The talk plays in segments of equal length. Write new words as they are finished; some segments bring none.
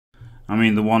I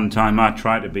mean, the one time I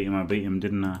tried to beat him, I beat him,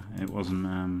 didn't I? It wasn't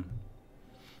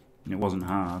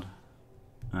hard.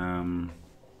 I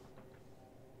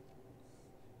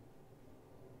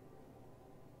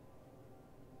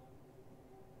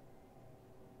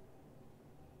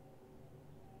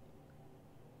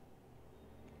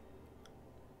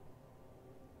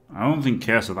don't think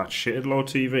Chaos are that shit at low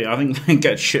TV. I think they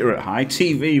get shitter at high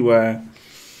TV where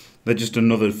they're just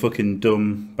another fucking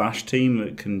dumb bash team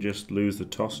that can just lose the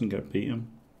toss and get beaten.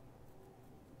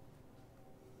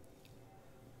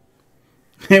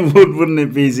 It would, wouldn't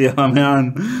it be easy? I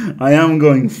mean, I am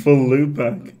going full loop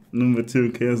back. Number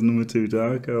 2 Chaos, number 2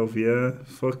 Dark Elf. Yeah,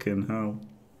 fucking hell.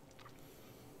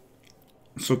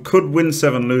 So could win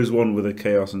 7, lose 1 with a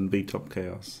Chaos and be top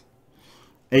Chaos.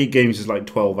 8 games is like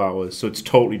 12 hours, so it's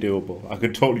totally doable. I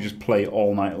could totally just play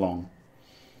all night long.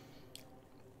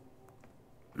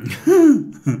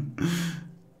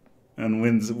 And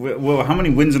wins. Well, how many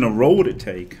wins in a row would it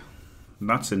take?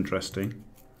 That's interesting.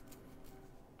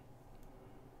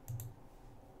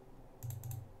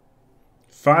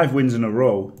 Five wins in a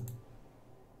row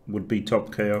would be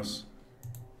top Chaos.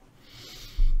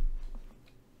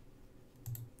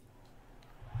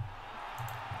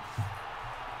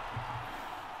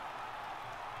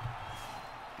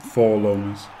 Four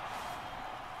loners.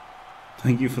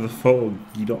 Thank you for the 4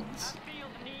 dots.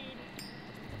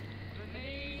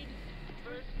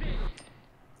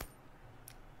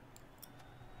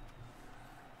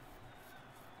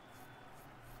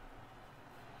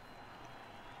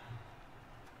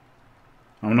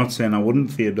 I'm not saying I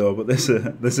wouldn't, Theodore, but there's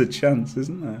a chance,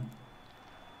 isn't there?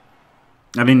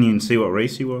 I didn't even see what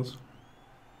race he was.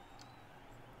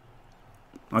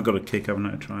 I got a kick, haven't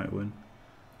I, to try to win.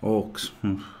 Orcs.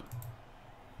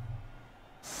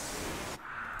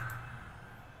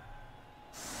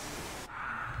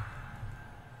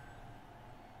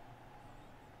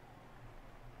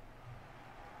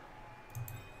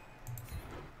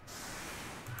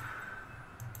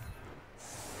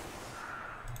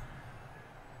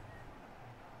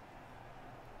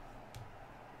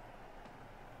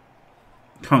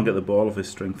 Can't get the ball off his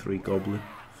strength 3 goblin.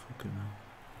 Fucking hell.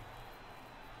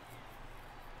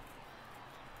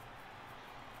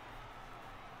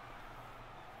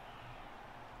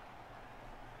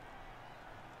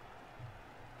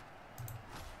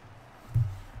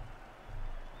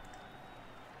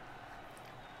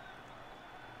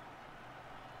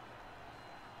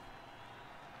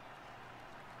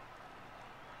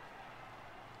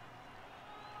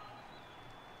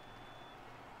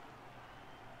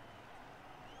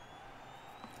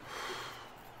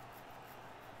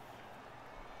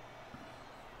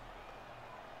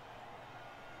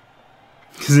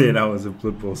 That was a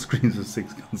Bloodbowl screams for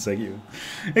 6 consecutive.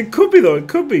 It could be though. It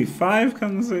could be 5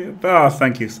 consecutive. Oh,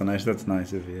 thank you, Sanesh. That's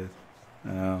nice of you.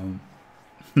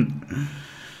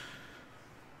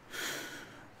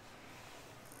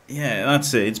 Yeah,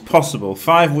 that's it. It's possible.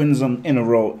 5 wins in a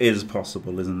row is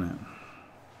possible, isn't it?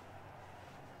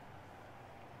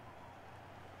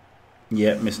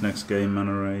 Yeah, miss next game,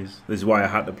 mana raise. This is why I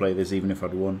had to play this, even if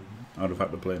I'd won. I'd have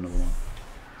had to play another one.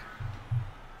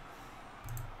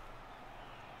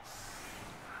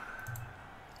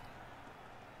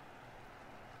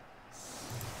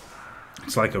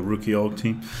 It's like a rookie orc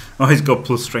team. Oh, he's got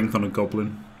plus strength on a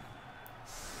goblin.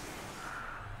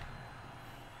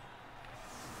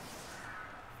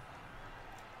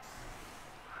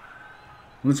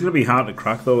 Well, it's going to be hard to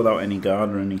crack though without any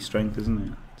guard or any strength, isn't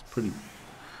it?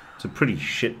 It's a pretty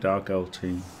shit Dark Elf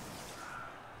team.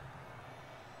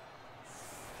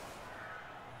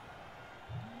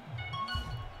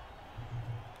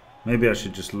 Maybe I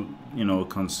should just, you know,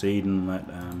 concede and let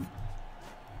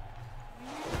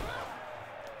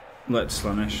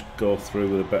Slanesh go through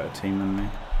with a better team than me.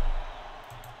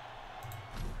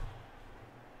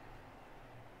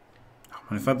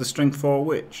 And if I had the strength 4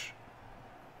 witch,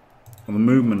 or the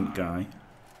movement guy,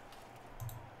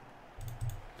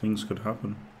 things could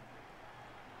happen.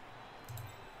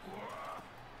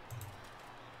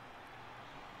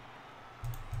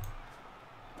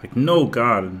 Like no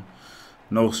guard and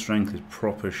no strength is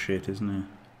proper shit, isn't it?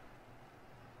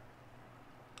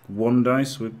 1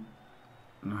 dice with...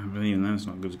 No, but even then it's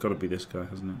not good. It's got to be this guy,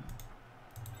 hasn't it?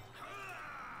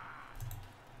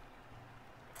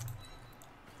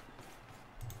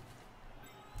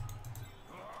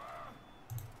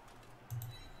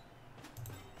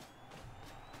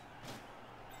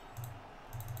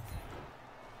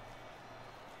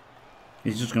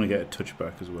 He's just going to get a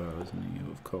touchback as well, isn't he?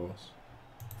 Of course.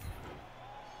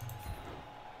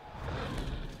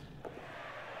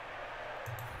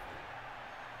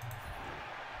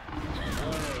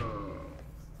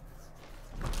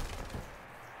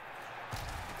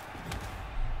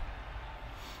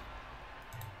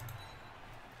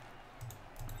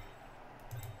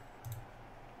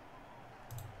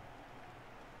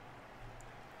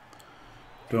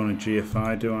 Don't want a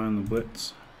GFI, do I, on the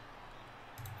blitz?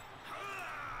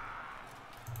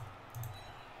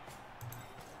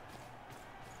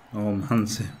 Oh man,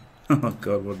 oh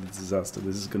god, what a disaster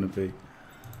this is going to be.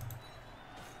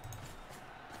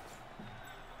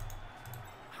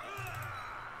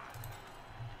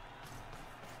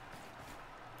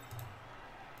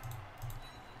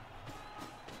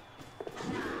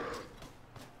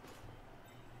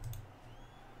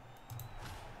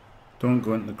 Don't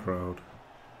go into the crowd.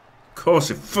 Of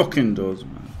course it fucking does,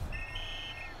 man.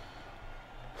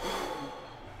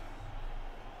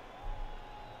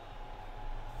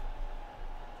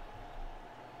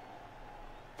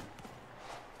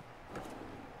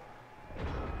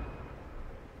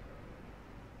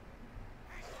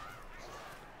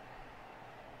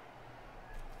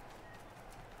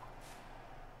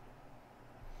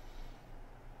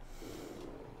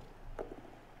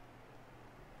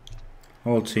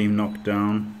 Whole team knocked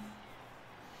down.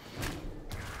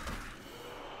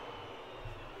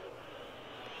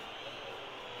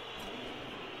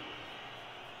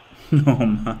 No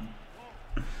man.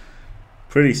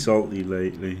 Pretty salty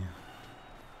lately.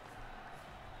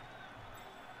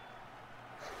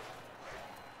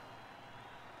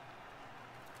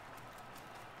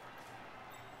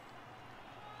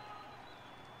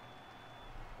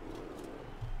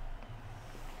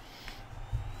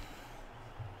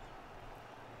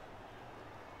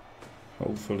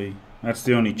 Hopefully. That's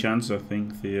the only chance, I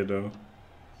think, Theodore.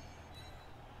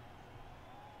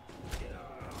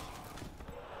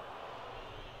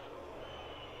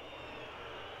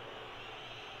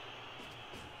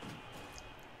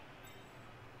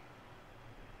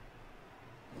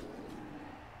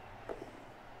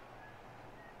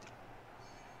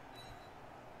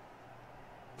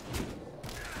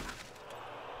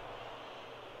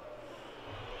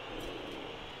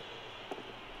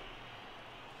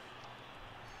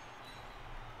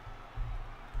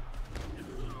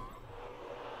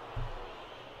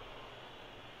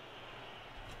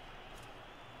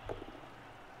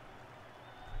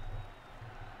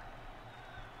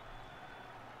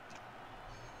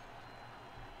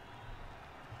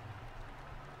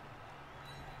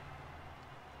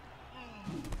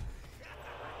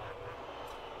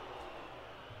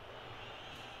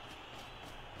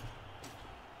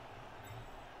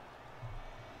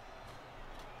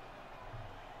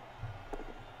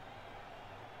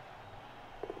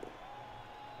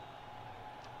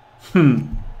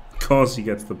 Of course he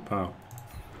gets the pow.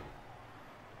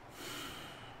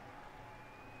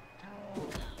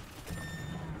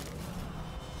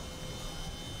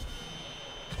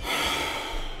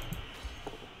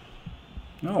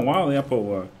 Oh wow, the apple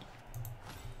worked.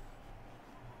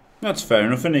 That's fair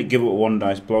enough, isn't it? Give it one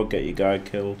dice block, get your guy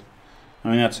killed. I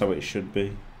mean, that's how it should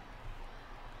be.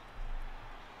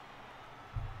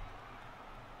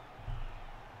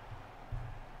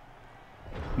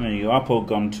 There you go, apple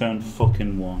gone, turn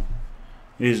fucking one.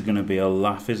 This is gonna be a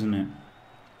laugh, isn't it?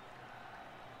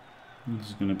 This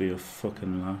is gonna be a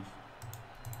fucking laugh.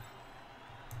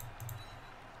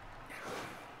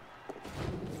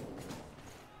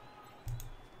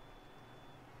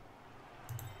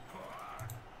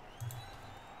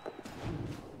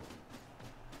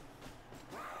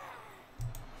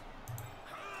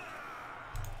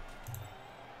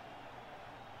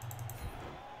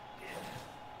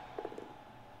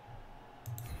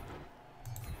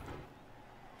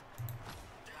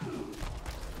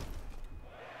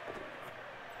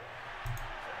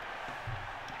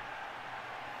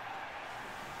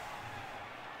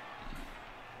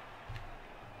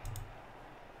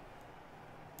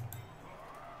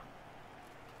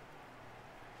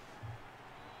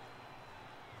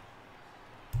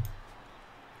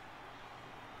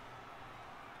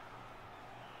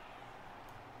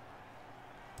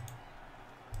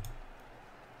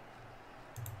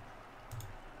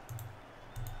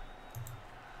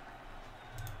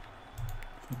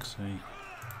 Fuck's sake.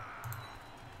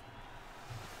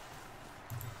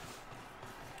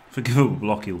 If I give up a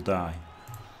block, he'll die.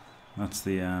 That's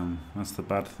the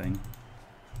bad thing.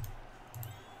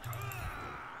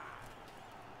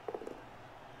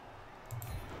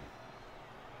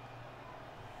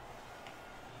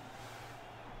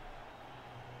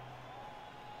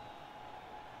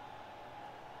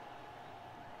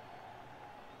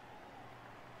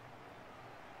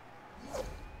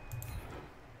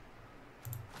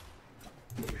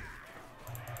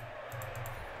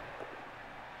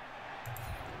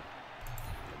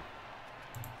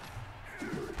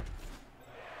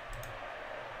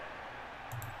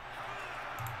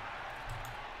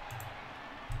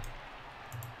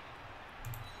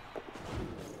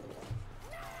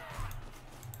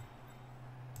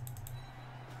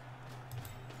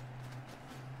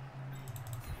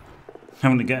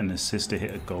 Having to get an assist to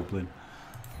hit a goblin.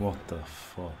 What the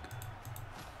fuck?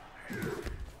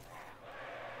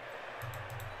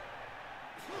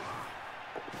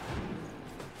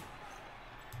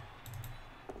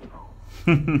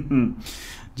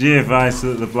 GFI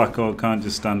so that the Black Orc can't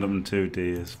just stand up in 2D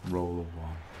is roll of 1.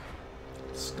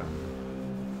 Standard.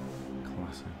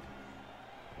 Classic.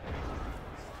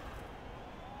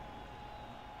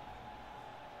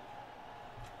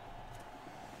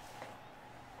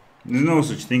 There's no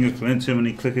such thing as playing too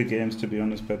many clicker games, to be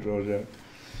honest, Pedro Jack.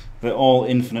 They're all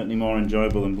infinitely more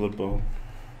enjoyable than Bloodbowl.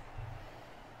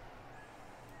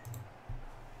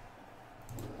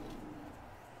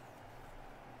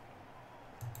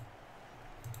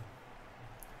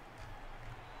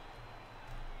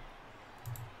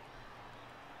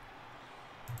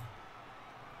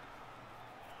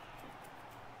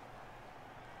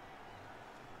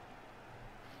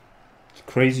 It's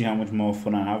crazy how much more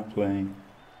fun I have playing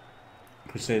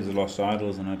Crusades of Lost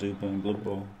Idols than I do playing Blood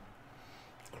Bowl.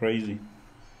 Crazy.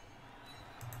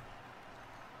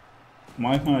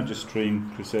 Why can't I just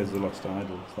stream Crusades of Lost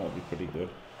Idols? That would be pretty good.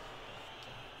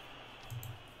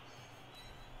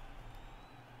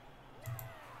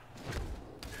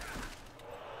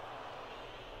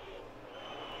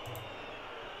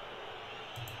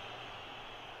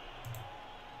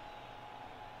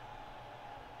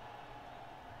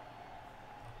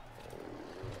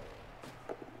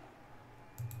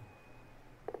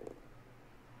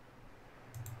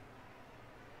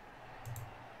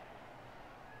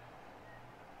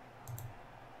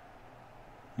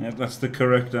 Yeah, that's the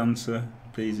correct answer,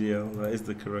 BZL. That is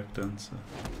the correct answer.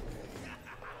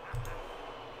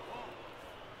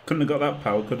 Couldn't have got that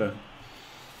power, could I?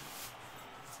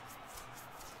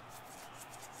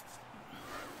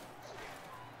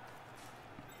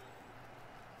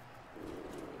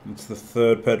 It's the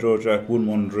third Pedro Jack, won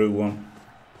one, drew one.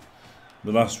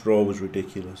 The last draw was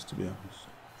ridiculous, to be honest.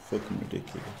 Fucking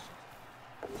ridiculous.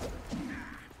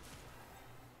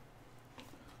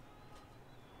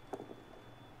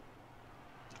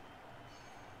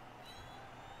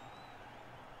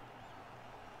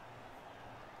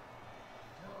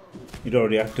 He'd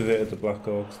already activated the Black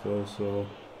Orcs though, so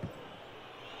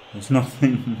there's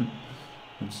nothing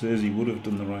that says he would have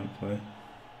done the right play.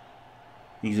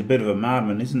 He's a bit of a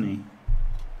madman, isn't he?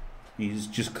 He's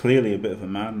just clearly a bit of a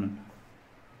madman.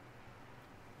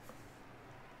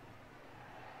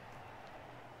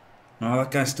 Oh,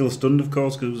 that guy's still stunned, of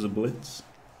course, because it was a blitz.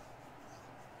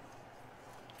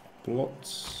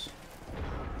 Blots.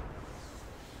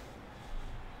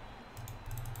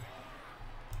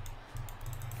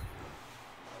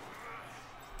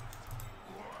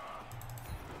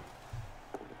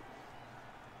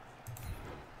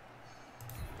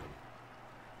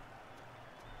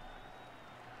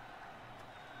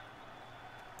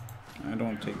 I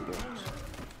don't take blocks,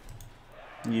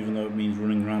 even though it means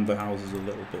running around the houses a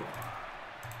little bit.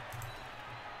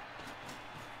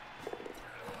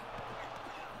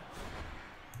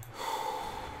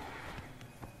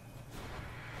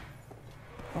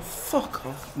 Oh, fuck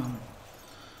off, man.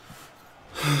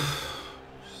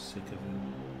 Sick of it.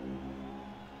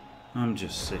 I'm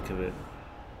just sick of it.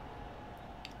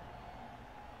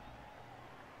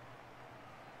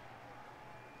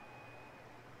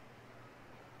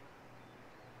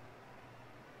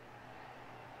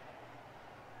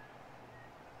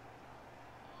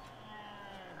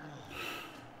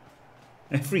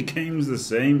 Every game's the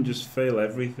same, just fail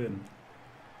everything.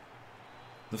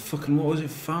 The fucking, what was it,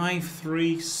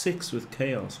 5-3-6 with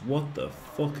Chaos? What the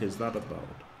fuck is that about?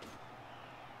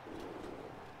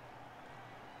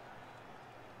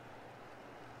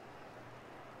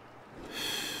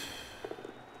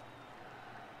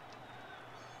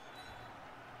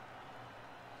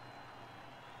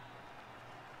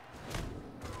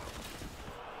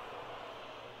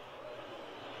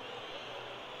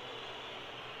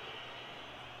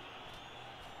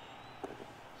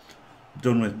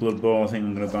 Done with Blood Bowl. I think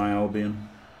I'm going to buy Albion.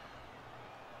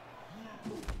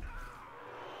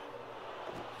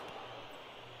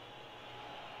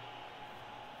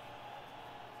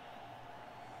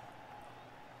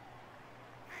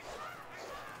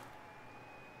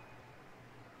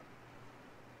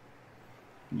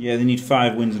 Yeah, they need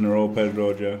 5 wins in a row,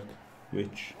 Pedro Jack,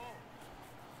 which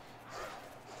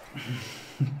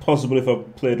possible if I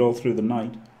played all through the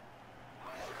night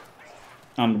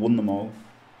and won them all.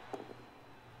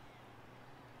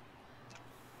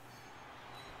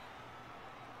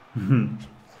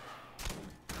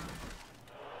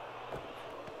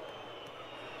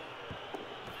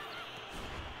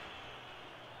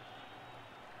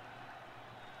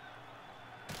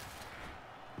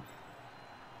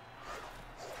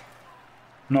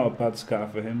 Not a bad scar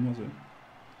for him, was it?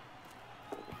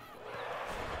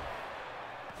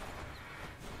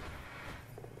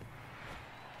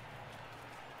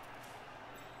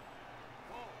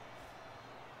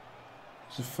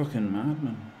 He's a fucking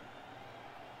madman.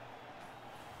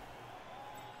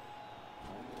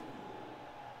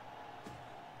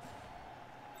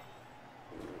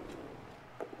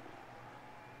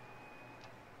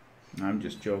 I'm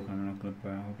just joking, I'm not going to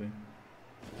play a hobby.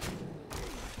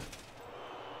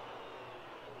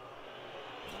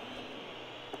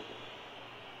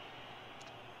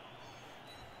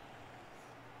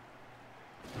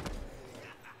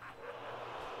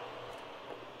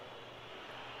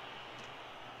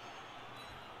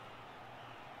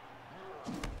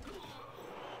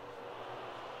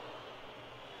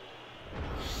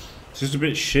 It's just a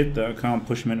bit shit that I can't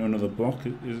push him into another block.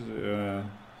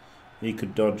 He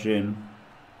could dodge in.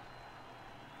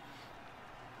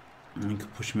 And he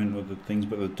could push him into other things,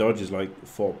 but the dodge is like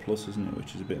 4+, isn't it?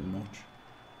 Which is a bit much.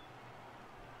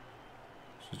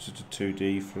 So it's just a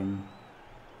 2D from...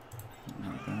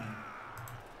 Okay.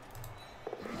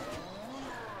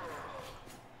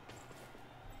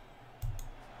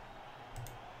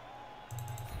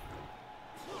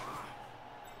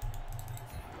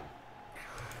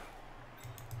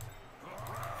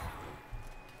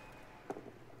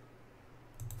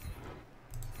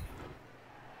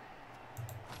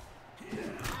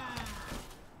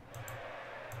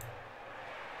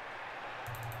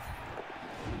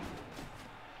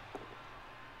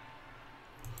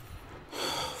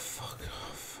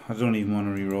 I don't even want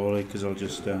to re-roll it because I'll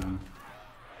just,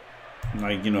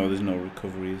 like, you know, there's no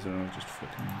recovery, so I'll just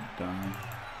fucking die.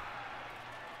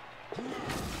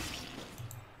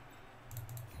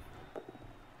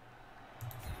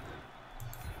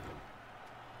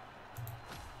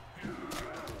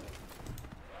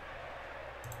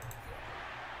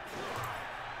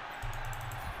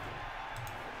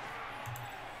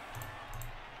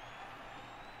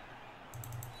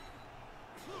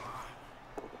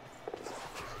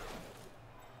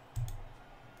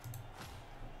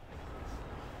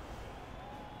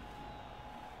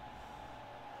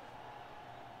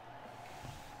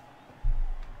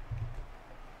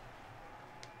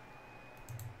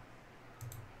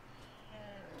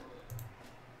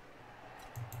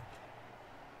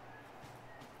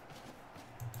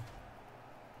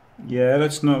 Yeah,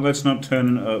 let's not turn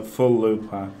into a full loop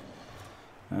pack.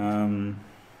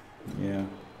 Yeah.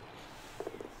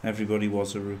 Everybody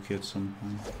was a rookie at some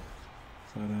point.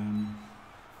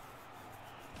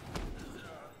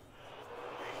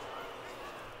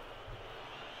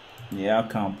 But yeah, I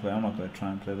can't play. I'm not going to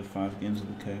try and play the 5 games of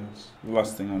the Chaos. The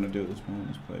last thing I want to do at this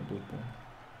moment is play Bloodbowl.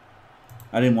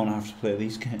 I didn't want to have to play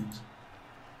these games,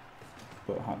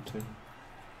 but I had to.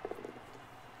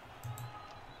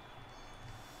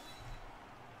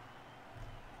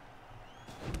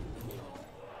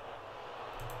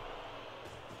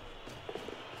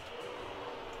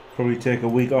 Probably take a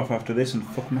week off after this and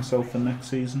fuck myself for next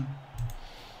season.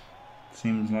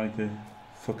 Seems like a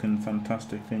fucking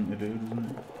fantastic thing to do,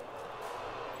 doesn't it?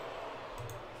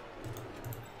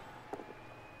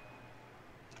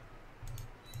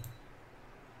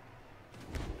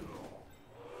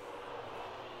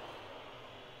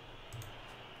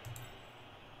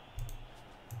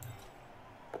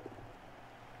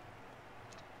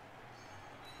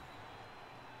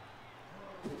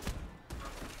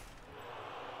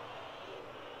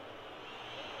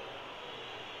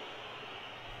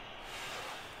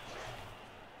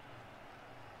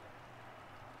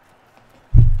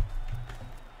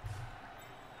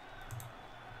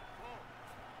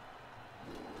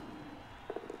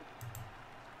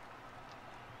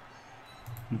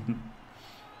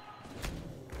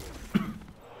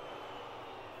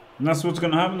 And that's what's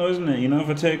going to happen though, isn't it? You know, if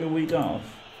I take a week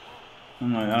off,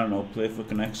 I'm like, I don't know, play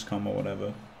fucking XCOM or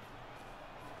whatever,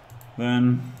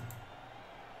 then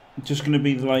it's just going to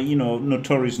be like, you know,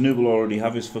 Notorious Noob will already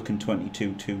have his fucking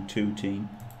 22-2-2 team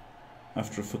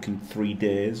after a fucking 3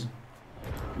 days,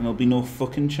 and there'll be no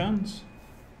fucking chance.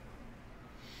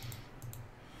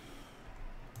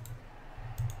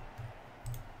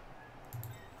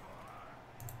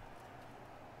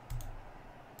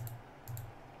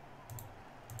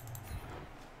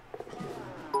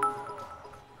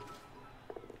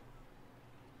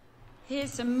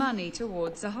 Here's some money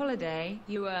towards a holiday.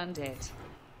 You earned it.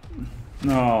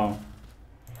 No.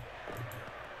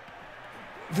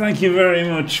 Thank you very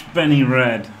much, Benny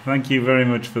Red. Thank you very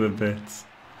much for the bits.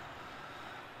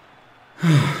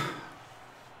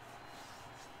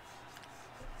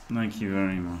 Thank you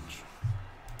very much.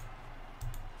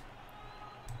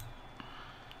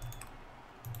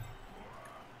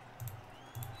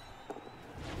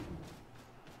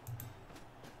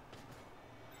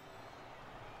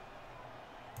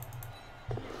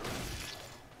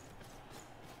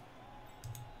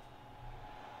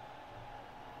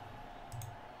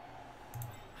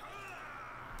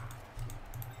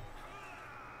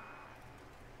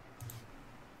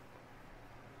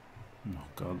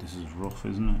 God, this is rough,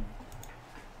 isn't it?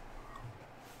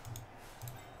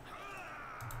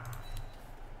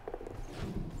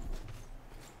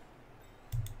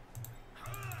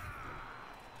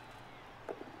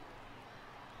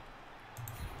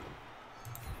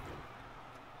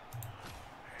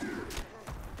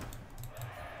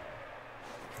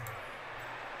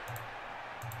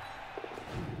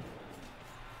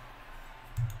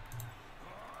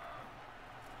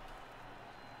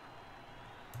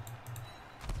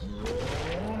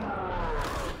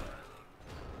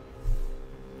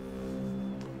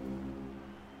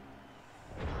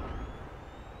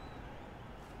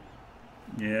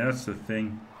 Yeah, that's the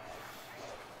thing.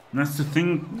 That's the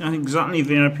thing, exactly,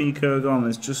 VIP Kurgan.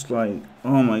 It's just like,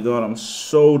 oh my god, I'm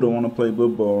so don't want to play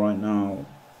Blood Bowl right now.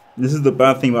 This is the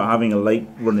bad thing about having a late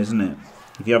run, isn't it?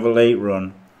 If you have a late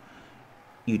run,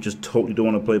 you just totally don't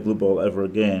want to play Blood Bowl ever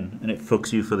again, and it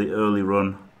fucks you for the early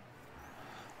run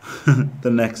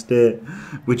the next day,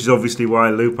 which is obviously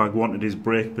why Lupac wanted his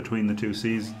break between the two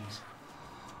seasons.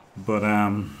 But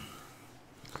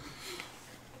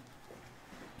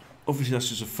obviously that's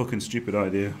just a fucking stupid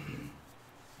idea.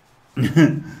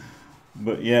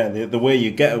 But yeah, the way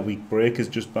you get a week break is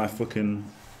just by fucking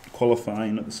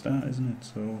qualifying at the start, isn't it?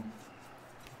 So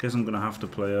I guess I'm gonna have to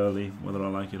play early, whether I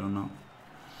like it or not.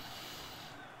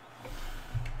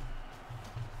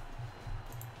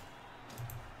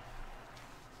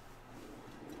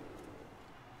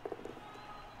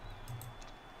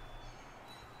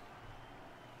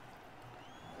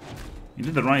 He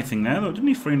did the right thing there, though, didn't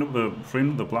he? Freeing up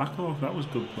the Black Hawk. That was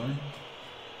good play.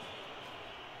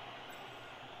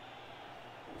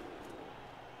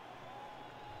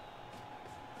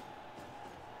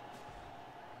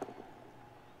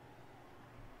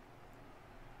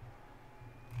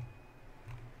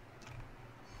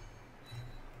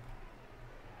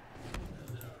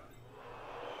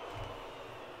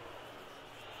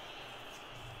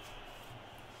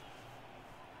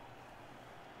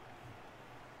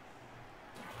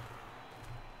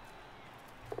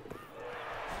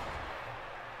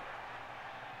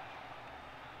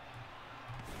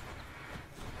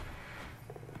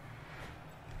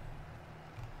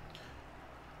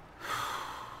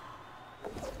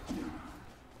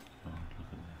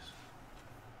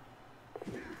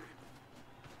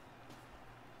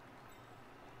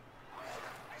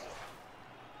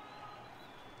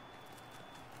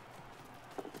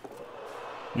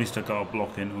 At least I got a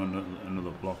block into another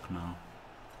block now.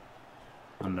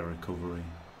 And a recovery.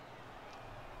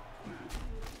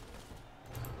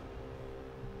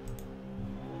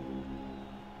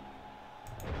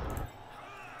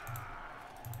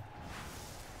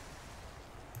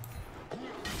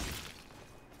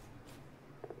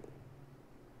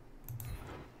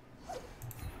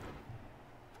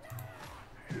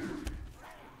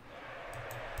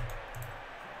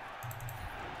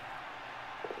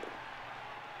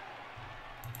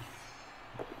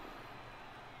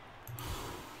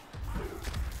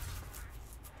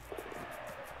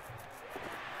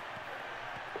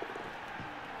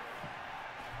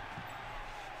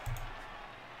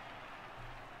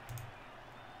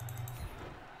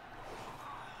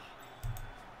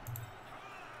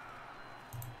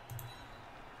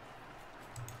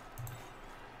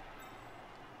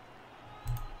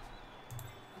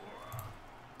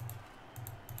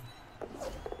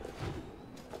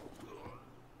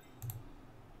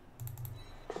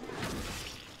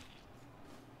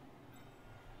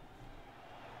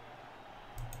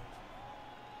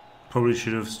 Probably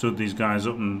should have stood these guys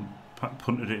up and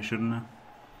punted it, shouldn't I?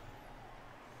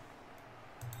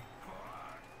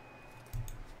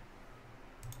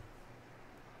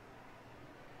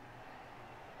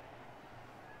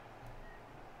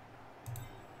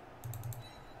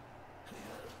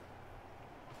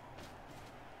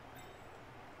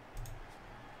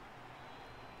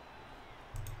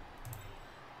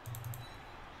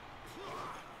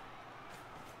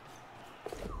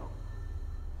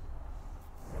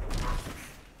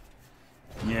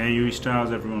 Yeah, UE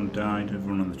stars, everyone died,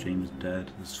 everyone on the team is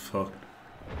dead. It's fucked.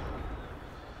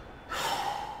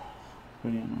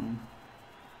 Pretty annoying.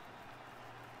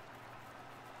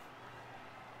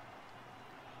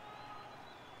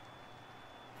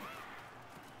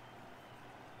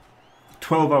 A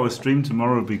 12-hour stream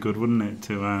tomorrow would be good, wouldn't it?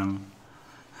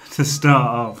 To start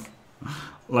off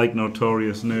like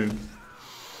Notorious Noob.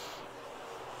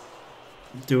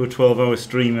 Do a 12-hour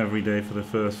stream every day for the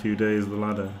first few days of the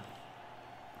ladder.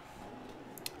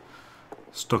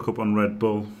 Stock up on Red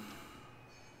Bull.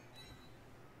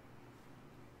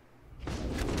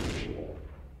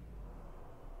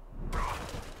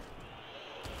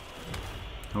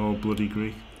 Oh, bloody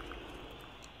Greek.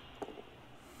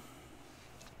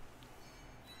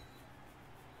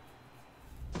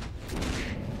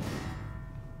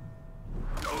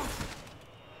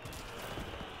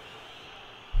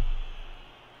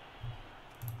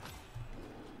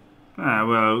 Ah,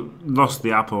 well, lost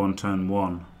the Apo on turn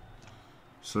 1.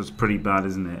 So it's pretty bad,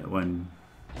 isn't it, when...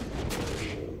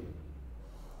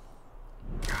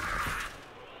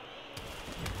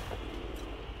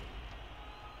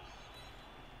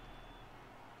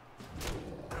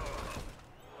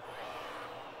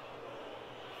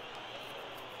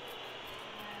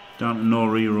 Down to no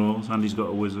rerolls, and he's got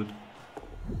a wizard.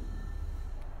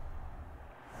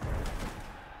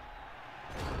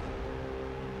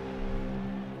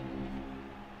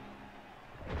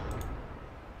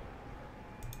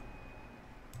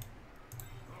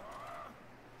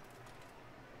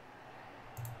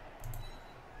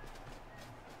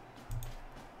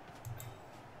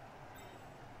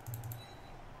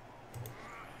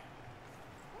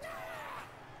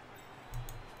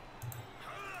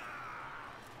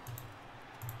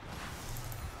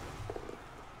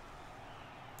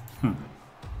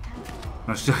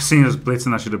 I've seen us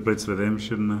blitzing, I should have blitzed with him,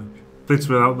 shouldn't I? Blitz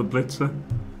without the blitzer.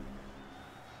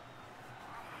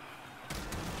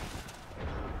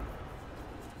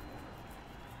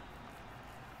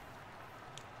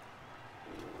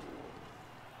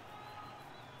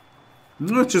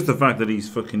 No, it's just the fact that he's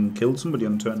fucking killed somebody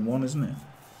on turn 1, isn't it?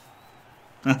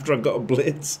 After I got a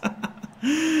blitz.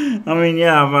 I mean,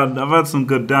 yeah, I've had some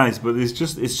good dice, but it's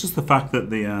just the fact that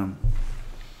the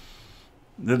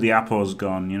Apo's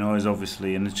gone, you know, is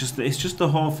obviously, and it's just the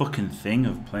whole fucking thing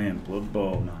of playing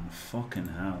Bloodbowl, man. Fucking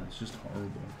hell, it's just horrible.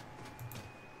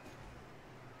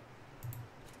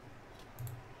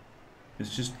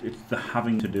 It's the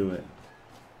having to do it.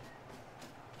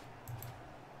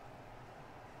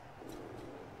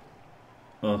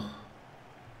 Ugh.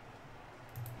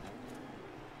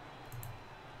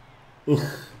 Ugh.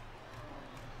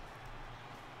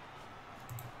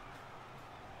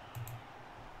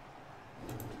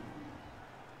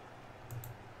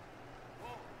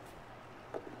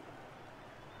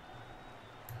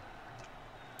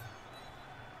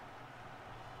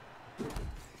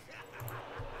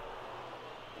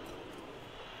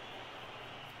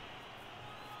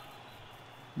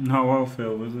 No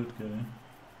welfare wizard, okay.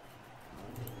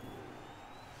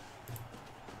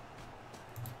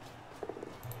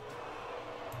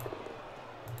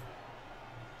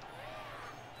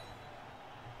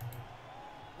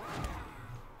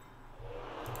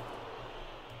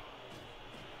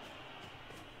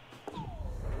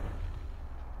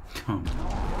 Come on.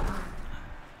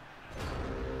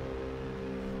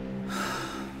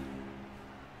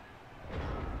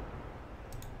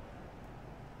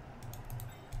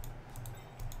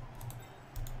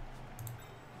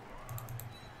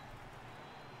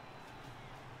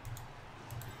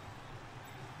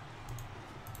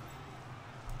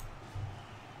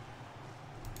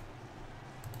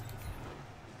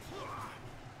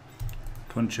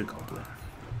 Punch a goblin.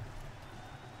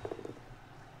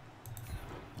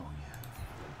 Oh yeah.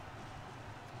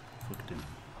 Fucked him.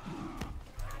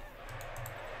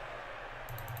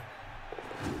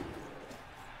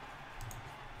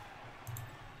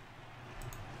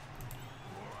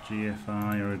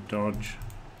 GFI or a dodge.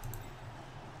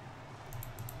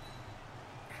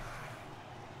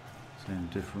 Same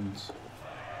difference.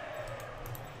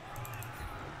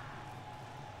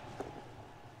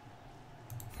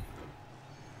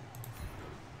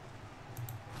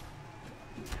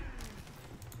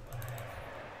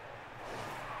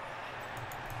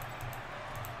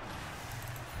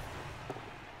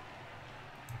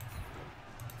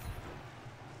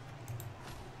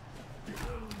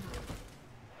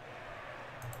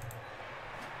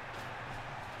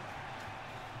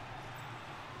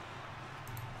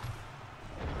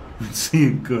 See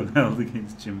a gun held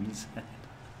against Jimmy's head.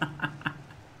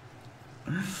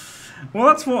 Well,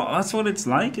 that's what it's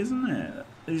like, isn't it?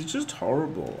 It's just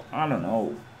horrible. I don't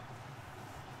know.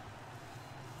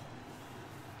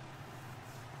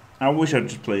 I wish I'd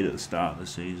just played at the start of the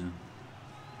season,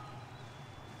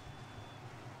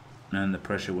 and the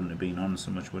pressure wouldn't have been on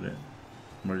so much, would it?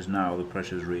 Whereas now the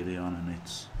pressure's really on, and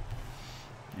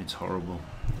it's horrible.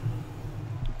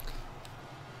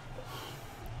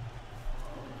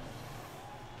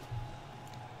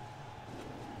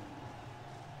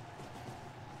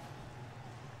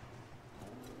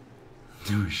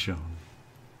 Do a show.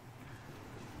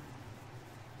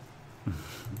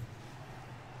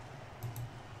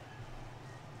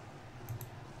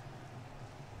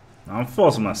 I'm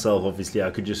forcing myself, obviously.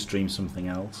 I could just stream something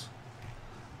else.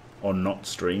 Or not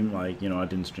stream, like, you know, I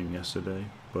didn't stream yesterday.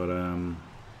 But,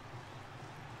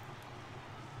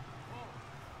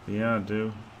 yeah, I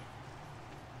do.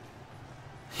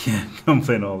 Yeah,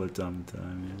 complain all the time,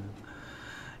 yeah.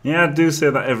 Yeah, I do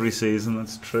say that every season,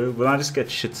 that's true. But I just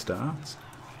get shit starts.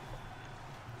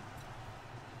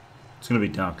 It's going to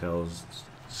be Dark Elves.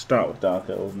 Start with Dark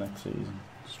Elves next season.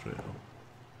 Straight up.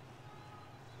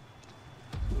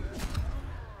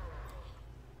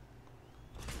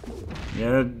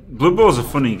 Yeah, Blood Bowl's a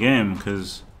funny game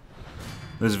because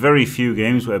there's very few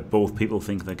games where both people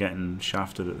think they're getting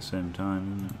shafted at the same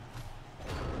time, isn't it?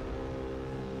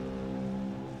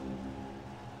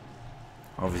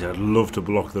 Obviously, I'd love to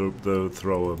block the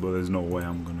thrower, but there's no way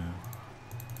I'm gonna.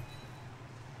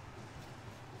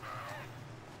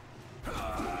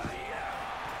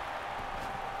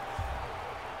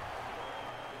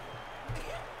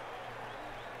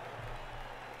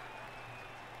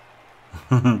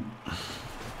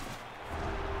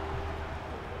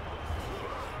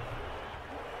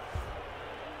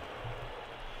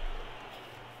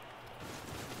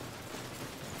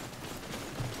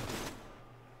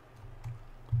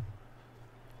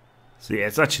 So yeah,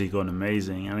 it's actually going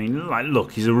amazing. I mean, like,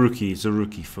 look, he's a rookie. He's a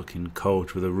rookie fucking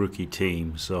coach with a rookie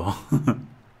team. So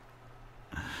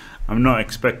I'm not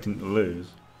expecting to lose.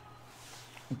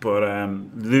 But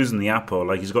losing the Apo,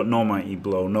 like, he's got no mighty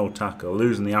blow, no tackle.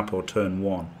 Losing the Apo turn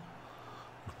 1,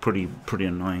 pretty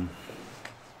annoying.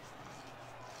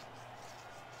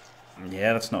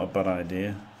 Yeah, that's not a bad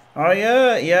idea. Oh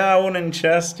yeah, I won in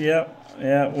chess. Yeah,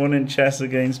 won in chess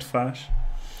against Fash.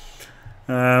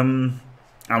 I'm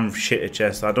shit at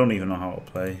chess. I don't even know how to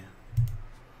play.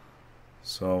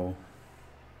 So,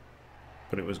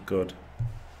 but it was good.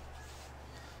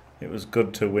 It was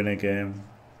good to win a game.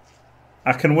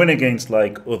 I can win against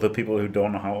like other people who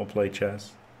don't know how to play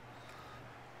chess.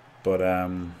 But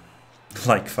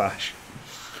like Fash.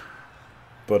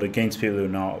 But against people who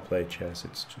know how to play chess,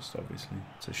 it's just obviously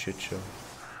it's a shit show.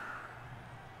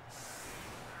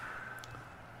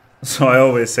 So I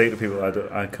always say to people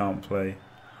I can't play.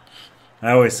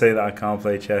 I always say that I can't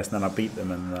play chess, and then I beat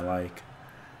them, and they're like,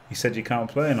 "You said you can't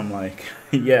play," and I'm like,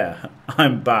 "Yeah,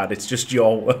 I'm bad. It's just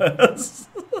your words."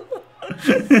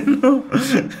 You know?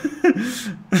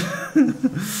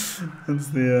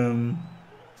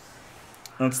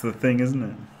 That's the thing, isn't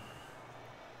it?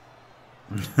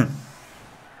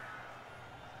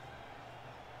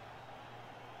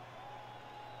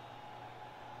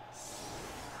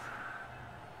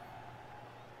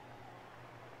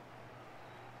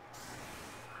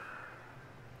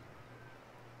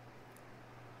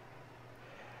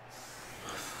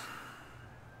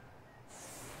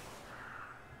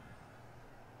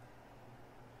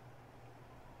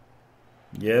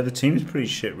 Yeah, the team's pretty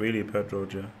shit, really,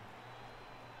 Pedroja.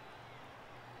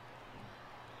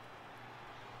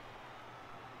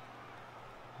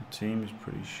 The team's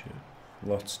pretty shit.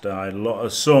 Lots died.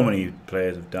 So many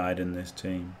players have died in this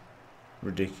team.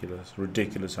 Ridiculous.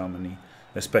 Ridiculous how many.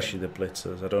 Especially the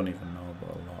blitzers. I don't even know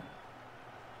about a lot.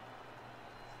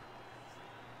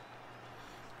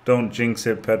 Don't jinx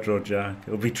it, Pedro Jack.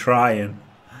 He'll be trying.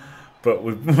 But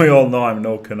we all know I'm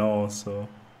no Cano, so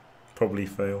probably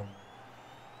fail.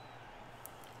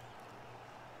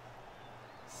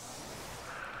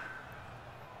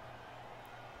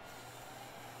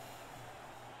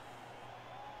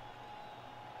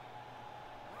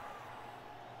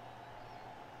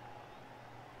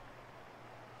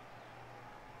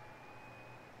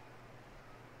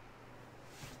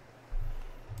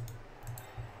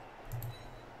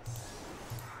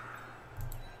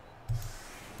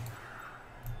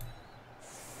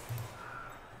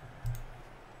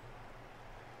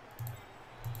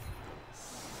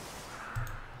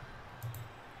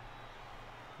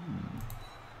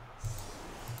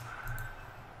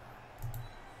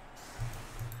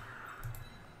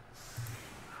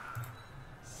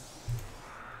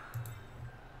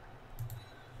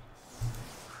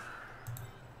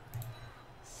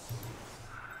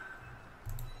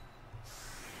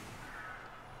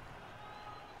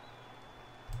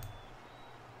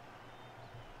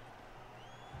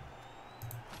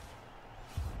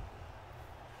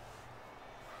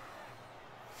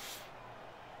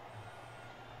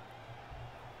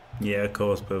 Yeah, of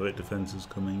course, perfect defense is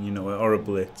coming. You know it. Or a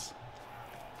blitz.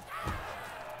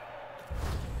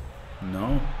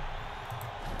 No.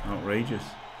 Outrageous.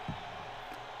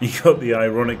 He got the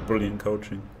ironic, brilliant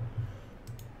coaching.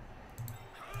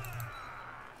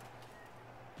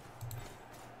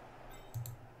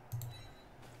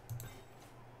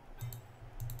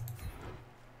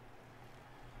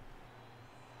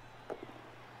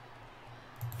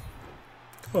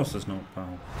 Of course there's no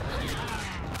foul.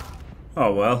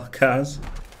 Oh well, Kaz.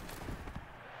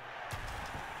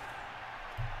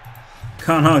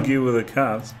 Can't argue with a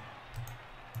Kaz.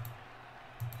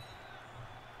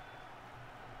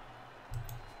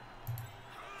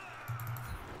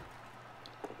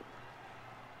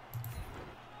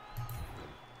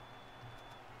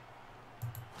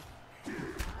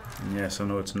 Yes, I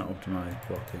know it's not optimised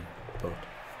blocking, but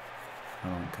I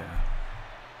don't care.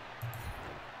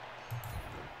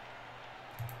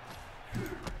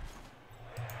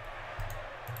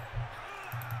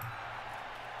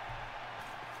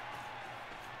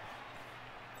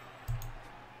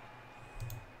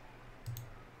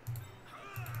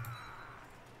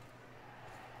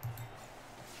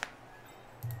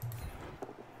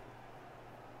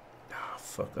 Oh,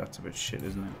 fuck, that's a bit shit,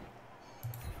 isn't it?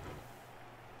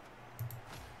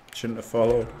 Shouldn't have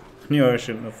followed. Knew I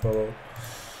shouldn't have followed.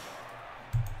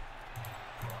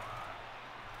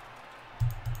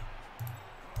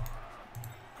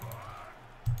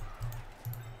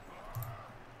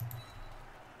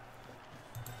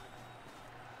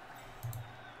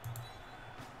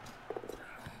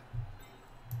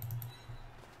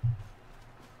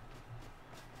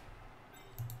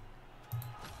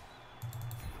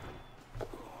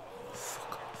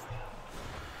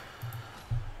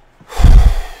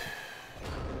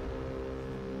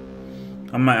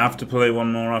 I might have to play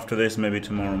one more after this, maybe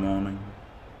tomorrow morning.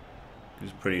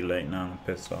 It's pretty late now, I'm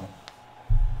pissed off.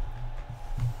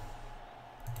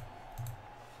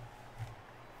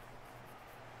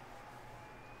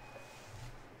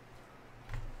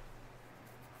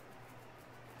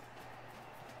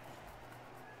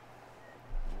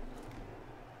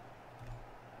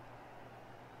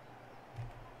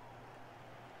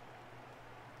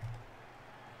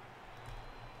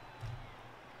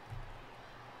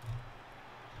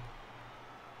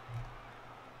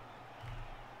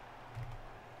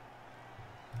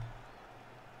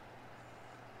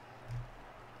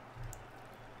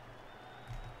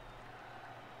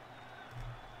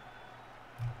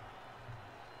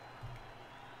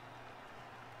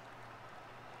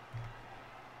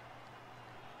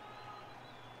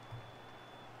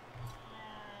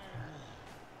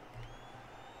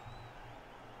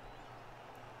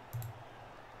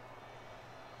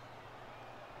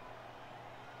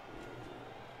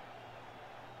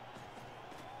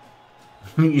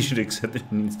 You should accept that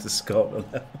he needs to score a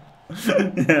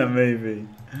level. Yeah, maybe.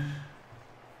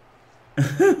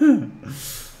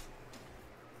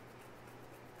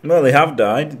 Well, they have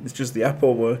died. It's just the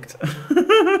apple worked.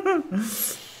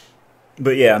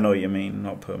 But yeah, I know what you mean.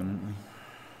 Not permanently.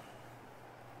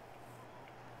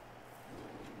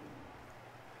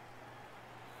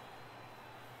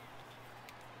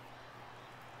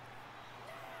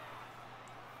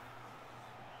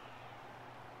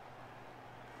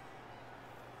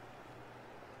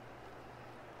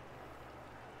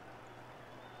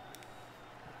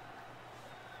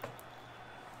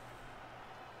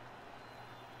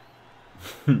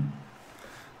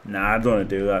 Nah, I don't want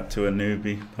to do that to a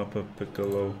newbie, Papa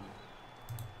Piccolo.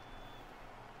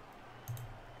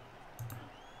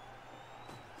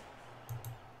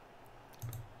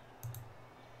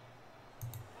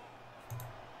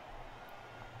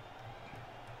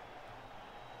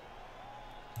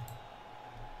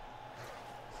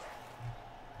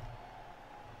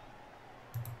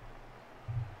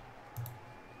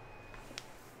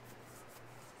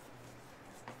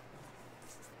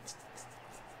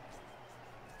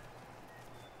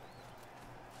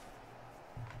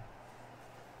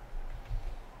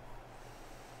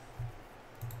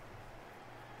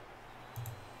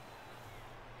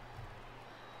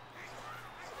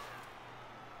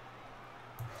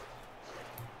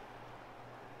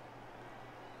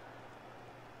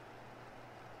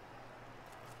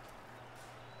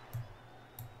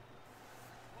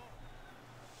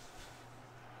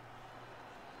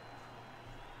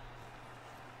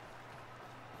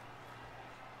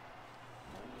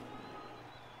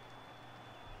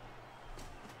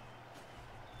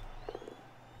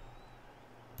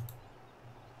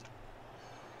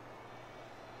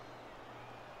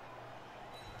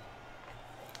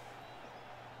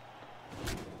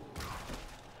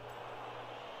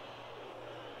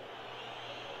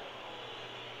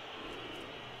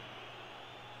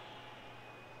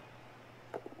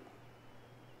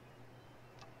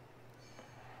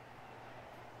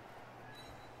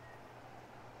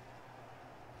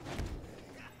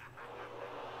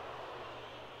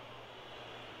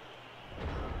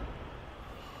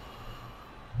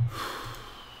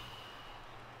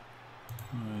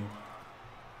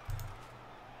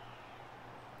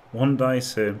 One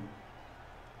dice him.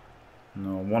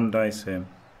 No, one dice him.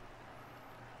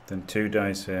 Then two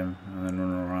dice him, and then run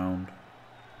around.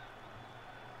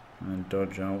 And then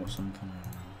dodge out or something.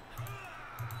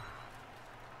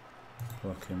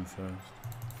 Block him first.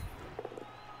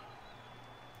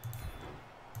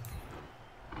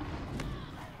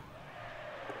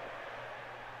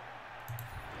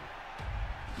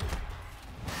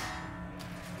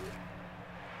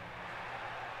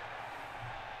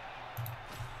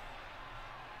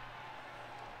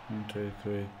 1, 2,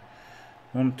 3.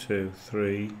 1, 2,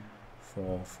 3,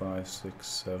 4, 5, 6,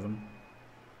 7.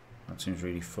 That seems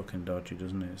really fucking dodgy,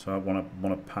 doesn't it? So I want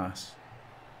to pass.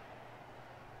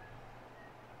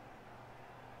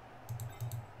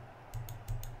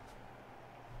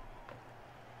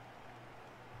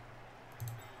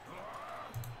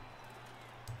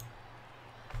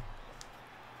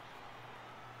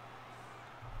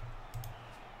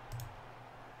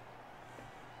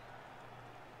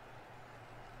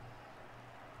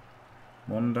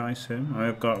 One dice him.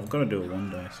 I've got to do a one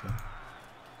dice here.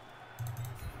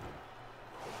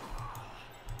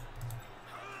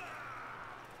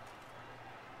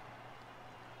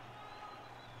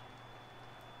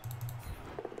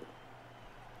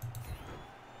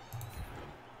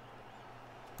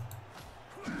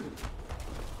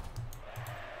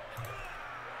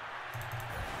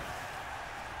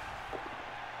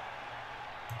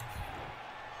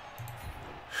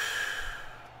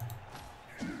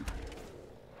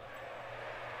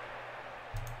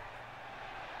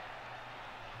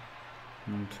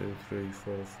 One, 2, 3,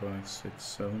 4, 5, 6,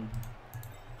 7.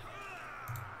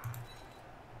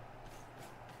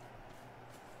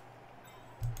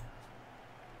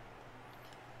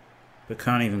 But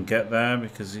can't even get there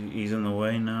because he's in the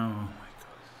way now. Oh my god.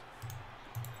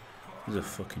 He's a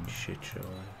fucking shit show.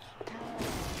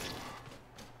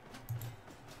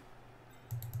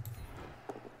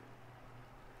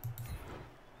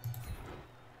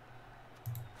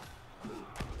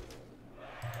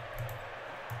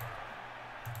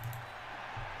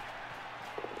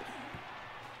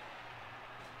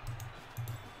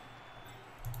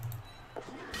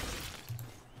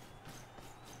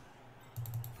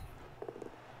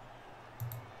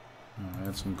 I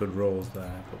had some good rolls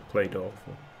there, but played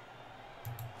awful.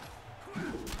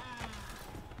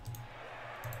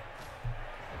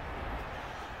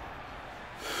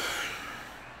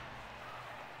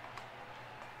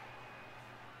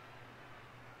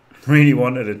 Really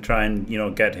wanted to try and, you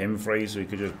know, get him free so he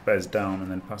could just bez down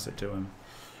and then pass it to him.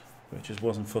 But it just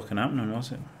wasn't fucking happening,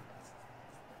 was it?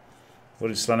 What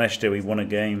did Slanesh do? He won a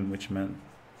game, which meant,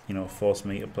 you know, forced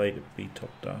me to play to beat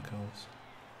top Dark Elves.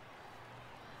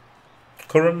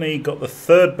 Currently got the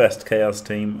third best Chaos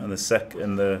team and the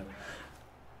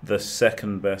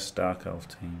second best Dark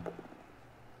Elf team.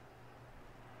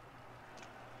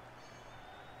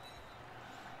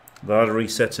 That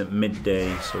resets at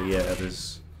midday, so yeah,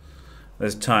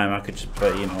 there's time. I could just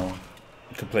play, you know,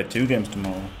 I could play 2 games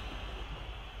tomorrow.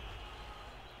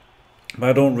 But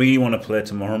I don't really want to play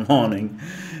tomorrow morning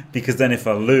because then if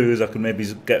I lose, I could maybe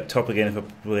get top again if I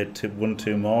play 1,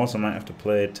 2 more. So I might have to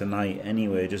play tonight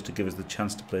anyway, just to give us the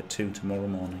chance to play 2 tomorrow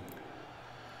morning.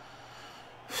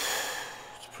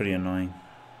 It's pretty annoying.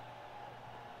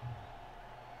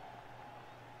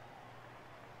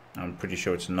 I'm pretty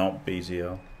sure it's not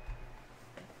BZL.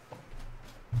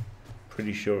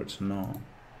 Pretty sure it's not.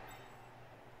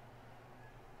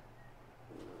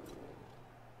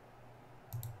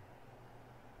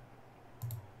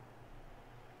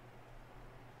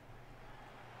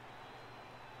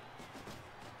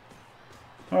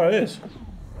 Oh, it is.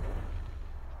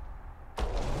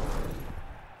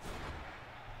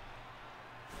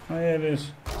 Oh, yeah, it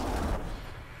is.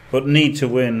 But need to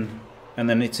win, and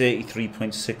then it's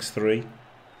 83.63.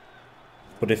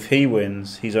 But if he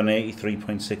wins, he's on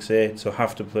 83.68, so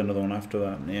have to play another one after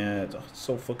that. Yeah, it's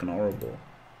so fucking horrible.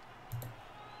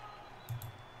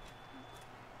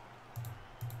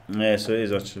 Yeah, so it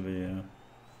is actually,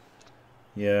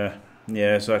 yeah.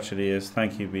 Yeah, so actually is.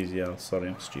 Thank you, BZL. Sorry,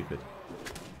 I'm stupid.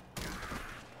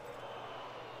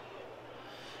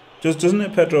 Just doesn't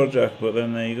it, Pedro Jack? But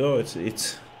then there you go.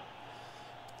 It's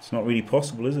not really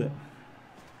possible, is it?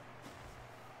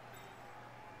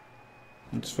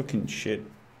 It's fucking shit.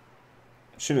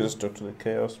 Should have stuck to the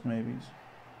Chaos, maybe.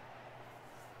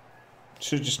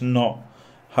 Should have just not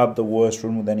had the worst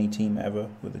run with any team ever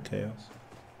with the Chaos.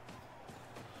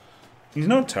 He's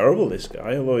not terrible, this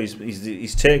guy. Although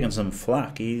he's taken some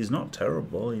flack. He's not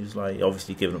terrible. He's like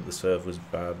obviously giving up the serve was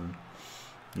bad, and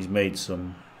he's made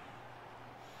some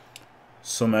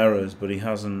errors, but he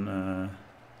hasn't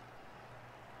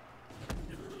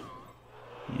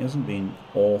been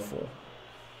awful.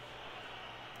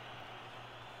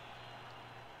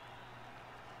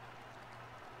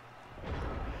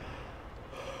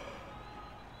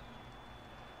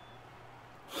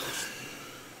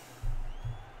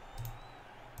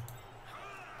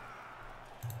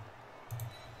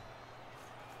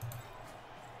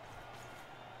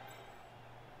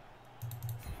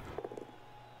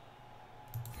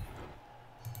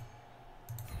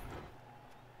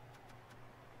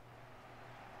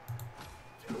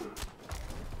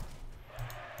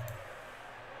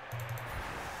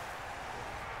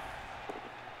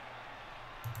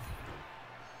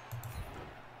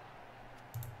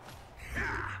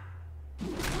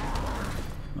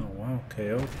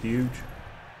 KO, huge.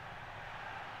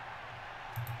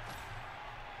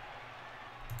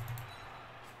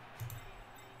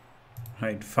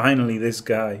 Right, finally this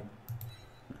guy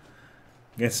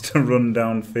gets to run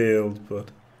downfield,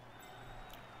 but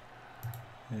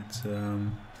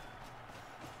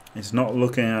it's not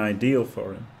looking ideal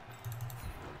for him.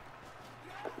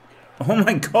 Oh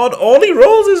my god, all he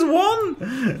rolls is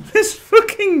 1! This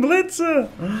fucking blitzer!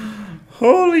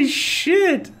 Holy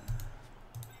shit!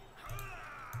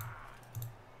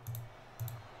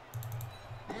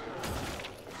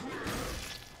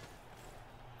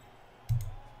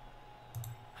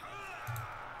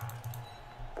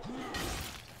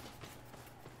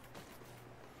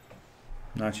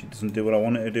 Actually, doesn't do what I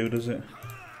want it to do, does it?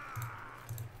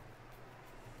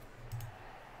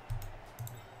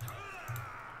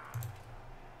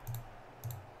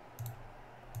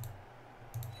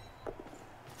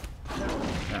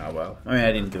 Ah well. I mean,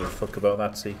 I didn't give a fuck about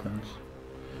that sequence.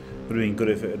 Would have been good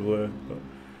if it had worked, but...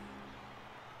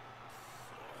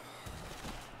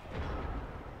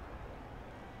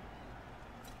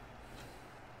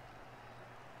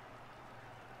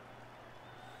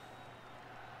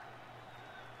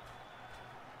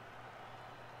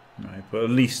 Right, but at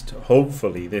least,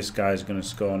 hopefully, this guy's going to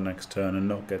score next turn and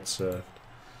not get served.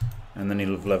 And then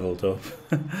he'll have leveled up.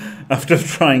 After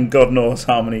trying God knows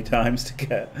how many times to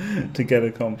get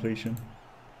a completion.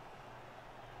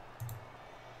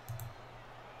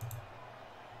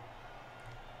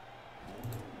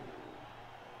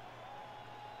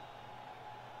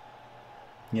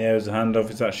 Yeah, it was a handoff.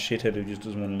 It's that shithead who just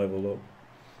doesn't want to level up.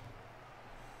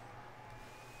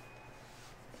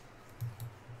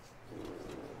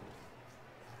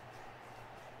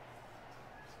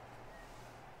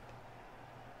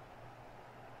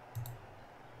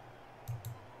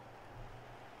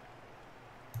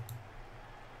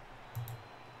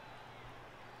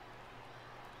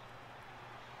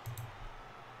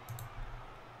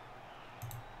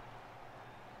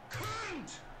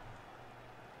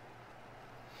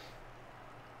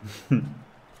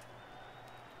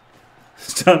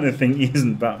 Starting to think he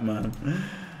isn't Batman.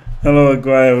 Hello,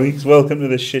 Aguirre Weeks. Welcome to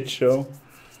the shit show.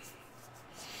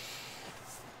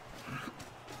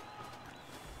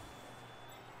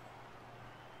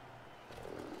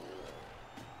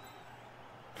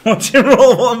 Watch him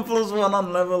roll 1+1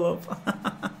 on level up.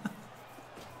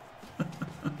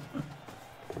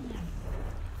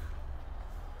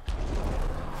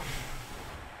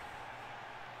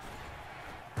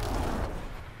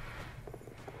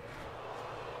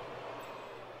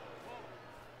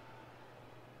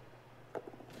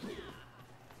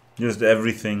 Just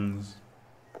everything's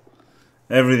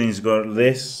got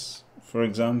this, for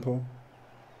example.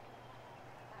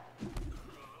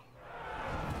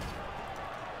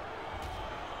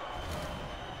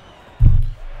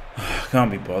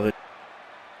 Can't be bothered.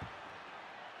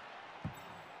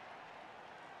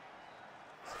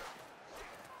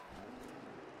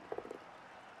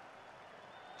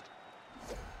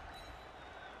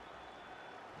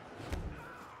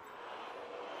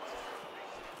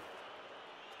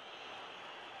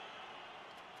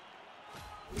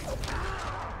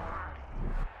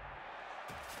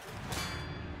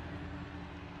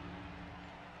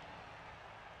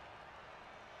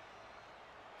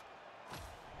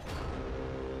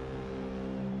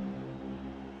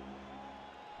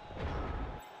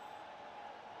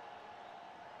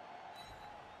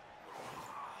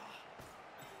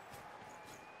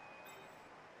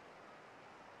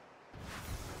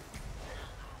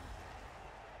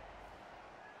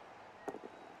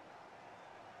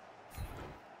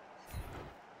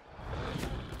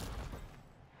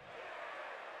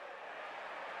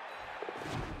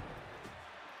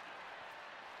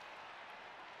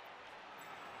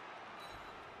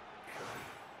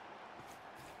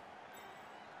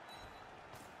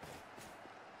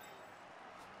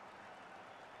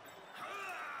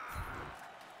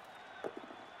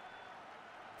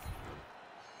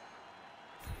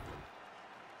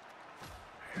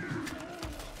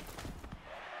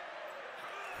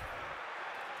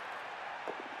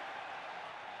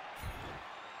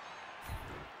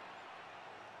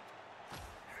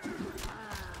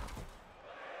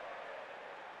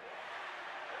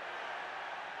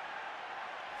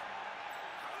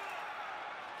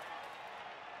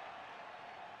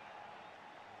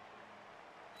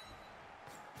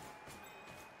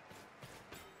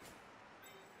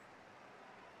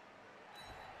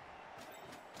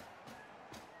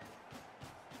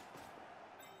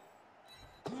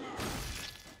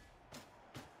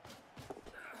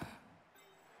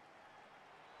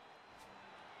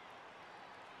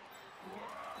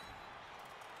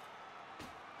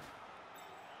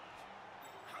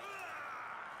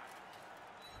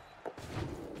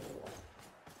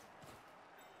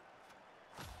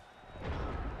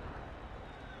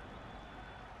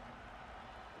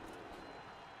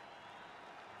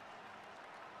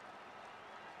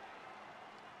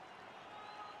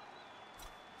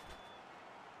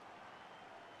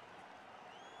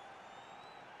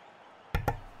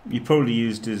 He probably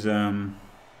used his team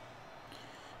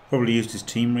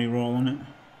reroll on it.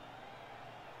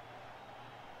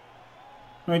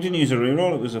 No, he didn't use a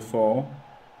reroll. It was a 4.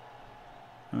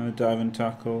 Dive and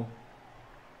tackle.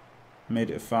 Made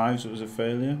it a 5, so it was a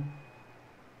failure.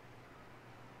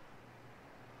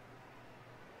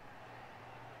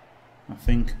 I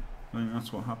think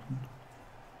that's what happened.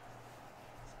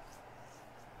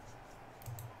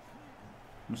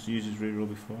 Must have used his reroll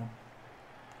before.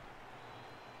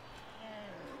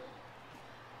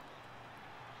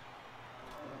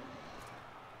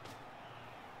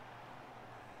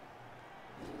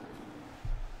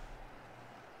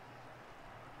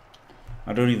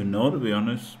 I don't even know, to be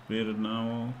honest. Bearded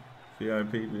now,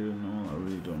 VIP bearded now. I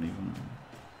really don't even know.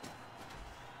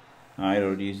 I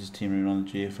already used his team reroll on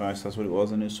the GFI, so that's what it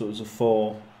was, and so it was a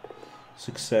 4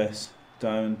 success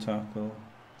diving tackle.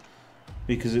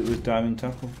 Because it was diving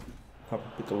tackle, Papa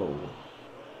Piccolo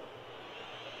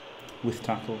with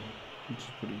tackle, which is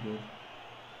pretty good.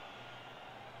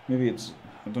 Maybe it's,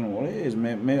 I don't know what it is.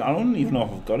 Maybe I don't even know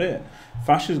if I've got it.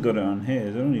 Fash has got it on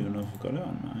his. I don't even know if I've got it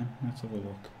on mine. Let's have a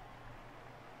look.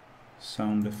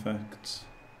 Sound effects.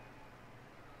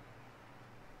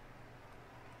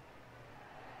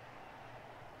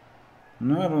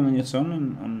 No, I don't think it's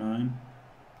on mine.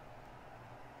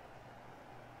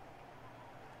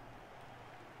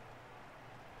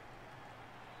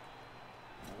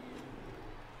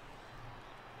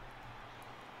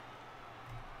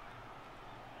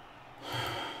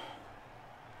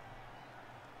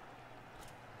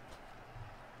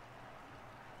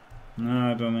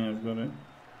 No, I don't think I've got it.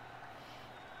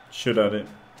 Should add it.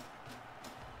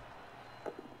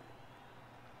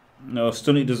 No,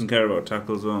 Stunny doesn't care about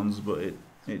tackle zones, but it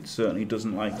certainly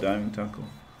doesn't like diving tackle.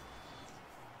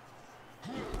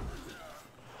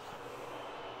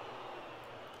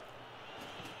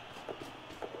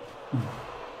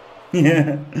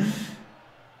 Yeah,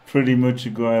 pretty much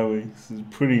Aguirre weeks.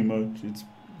 Pretty much, it's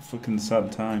fucking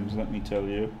sad times, let me tell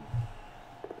you.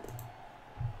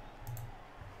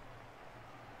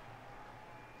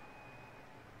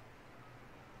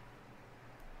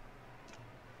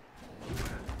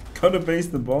 Gotta base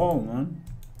the ball, man.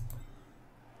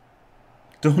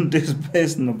 Don't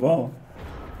disbase the ball.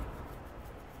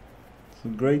 It's a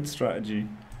great strategy.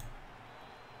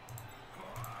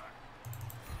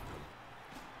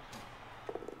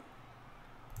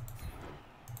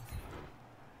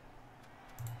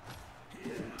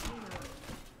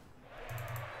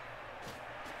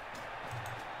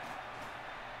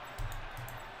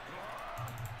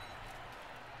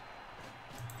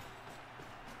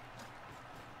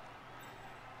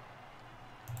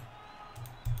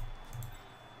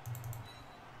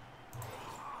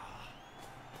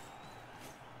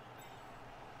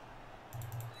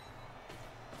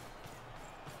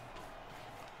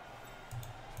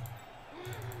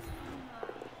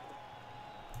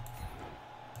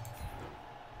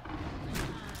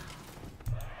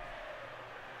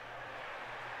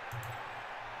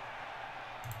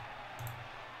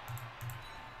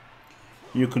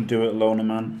 You can do it, Loner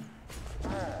Man.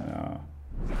 Yeah.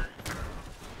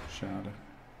 Shadow.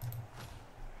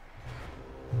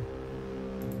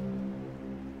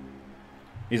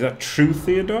 Is that true,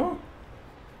 Theodore?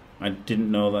 I didn't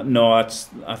know that. No,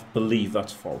 I believe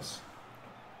that's false.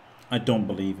 I don't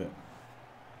believe it.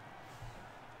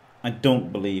 I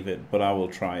don't believe it, but I will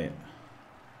try it.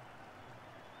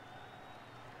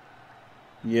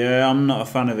 Yeah, I'm not a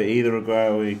fan of it either,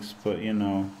 Aguirre Weeks, but you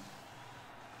know,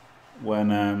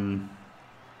 when I'm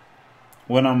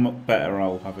better,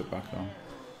 I'll have it back on.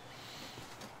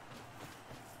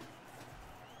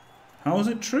 How is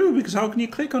it true? Because how can you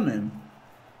click on him?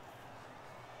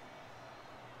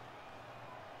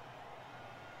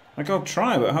 Like, I'll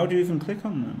try, but how do you even click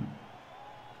on them?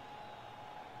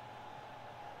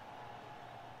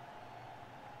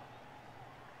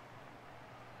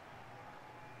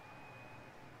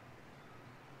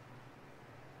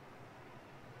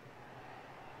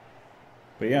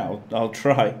 But yeah, I'll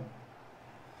try.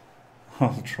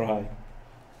 I'll try.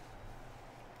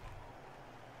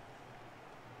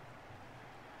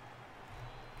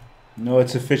 No,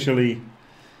 it's officially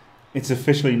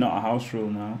not a house rule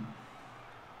now.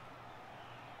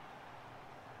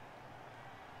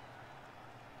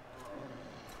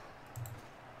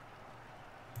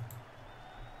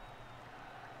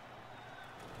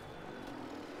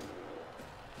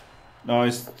 No,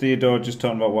 is Theodore just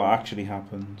talking about what actually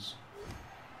happens?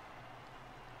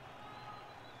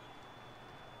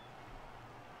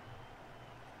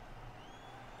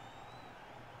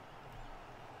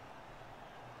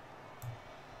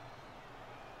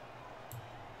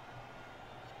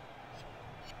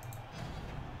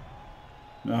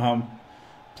 No, I'm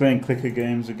playing clicker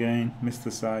games again. Missed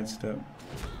the sidestep.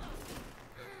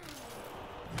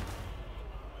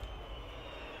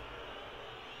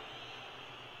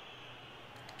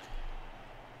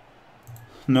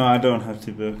 No, I don't have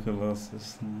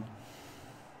tuberculosis. No.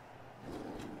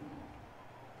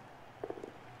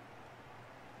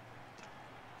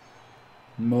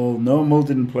 Mull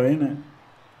didn't play in it.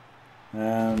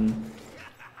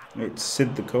 It's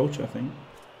Sid the coach, I think.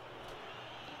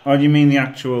 Oh, do you mean the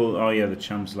actual? Oh yeah, the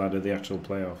champs ladder, the actual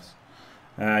playoffs.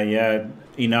 Yeah,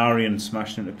 Inarian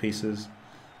smashed into pieces.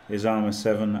 His armor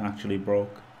 7 actually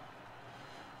broke.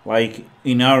 Like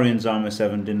Inarian's armor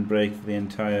 7 didn't break for the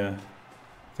entire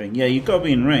thing. Yeah, you've got to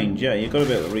be in range. Yeah, you've got to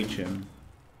be able to reach him.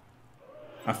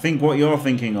 I think what you're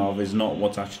thinking of is not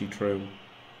what's actually true.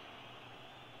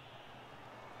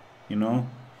 You know?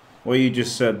 What you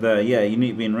just said there, yeah, you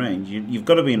need to be in range. You've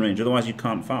got to be in range, otherwise you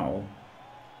can't foul.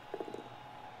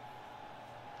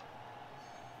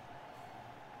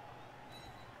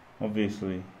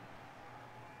 Obviously.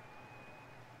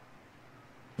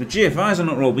 The GFIs are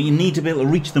not rolled, but you need to be able to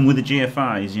reach them with the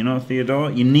GFIs, you know,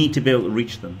 Theodore? You need to be able to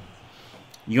reach them.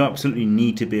 You absolutely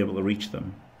need to be able to reach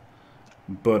them.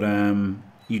 But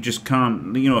you just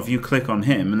can't, you know, if you click on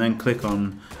him and then click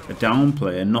on a down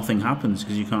player, nothing happens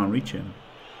because you can't reach him.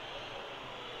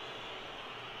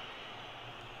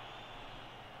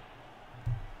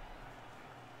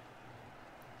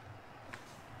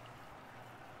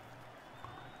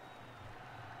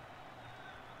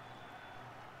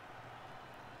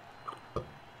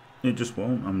 It just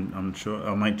won't. I'm sure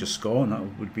I might just score, and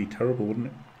that would be terrible,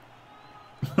 wouldn't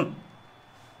it?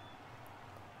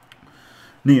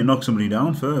 Need to knock somebody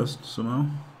down first somehow.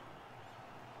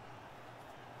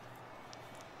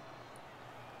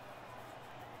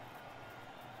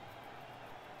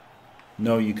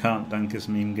 No, you can't, Dankus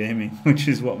Meme Gaming, which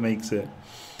is what makes it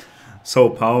so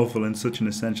powerful and such an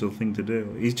essential thing to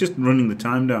do. He's just running the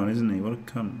time down, isn't he? What a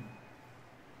cunt.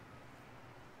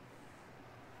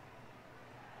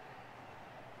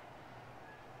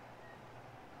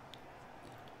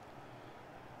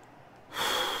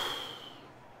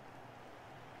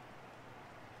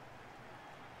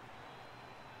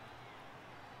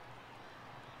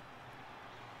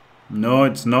 No,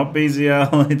 it's not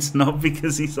BZL. It's not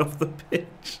because he's off the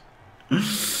pitch.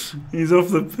 He's off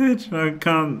the pitch. I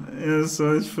can't. Yeah,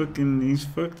 so he's fucked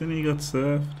and he got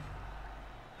served.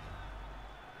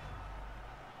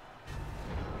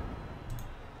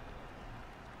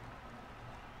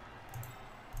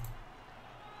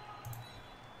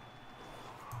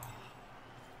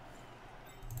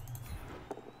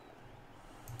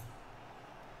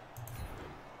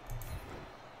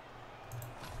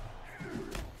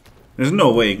 There's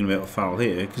no way you can be able to foul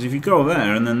here, because if you go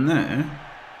there and then there,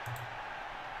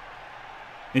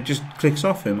 it just clicks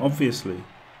off him, obviously.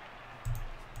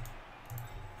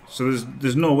 So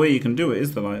there's no way you can do it,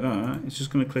 is there, like that? It's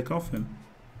just going to click off him.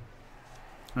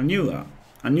 I knew that.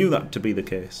 I knew that to be the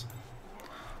case.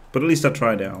 But at least I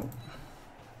tried it out.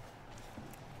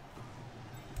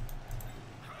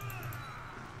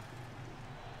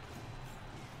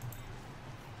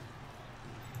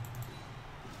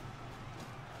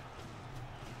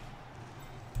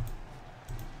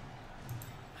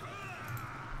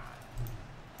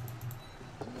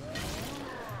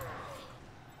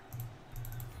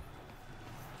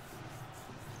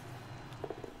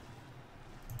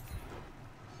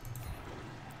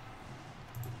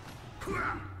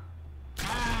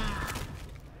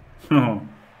 Oh,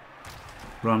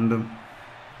 random.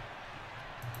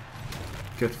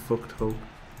 Get fucked, Hulk.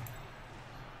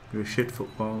 You're a shit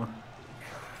footballer.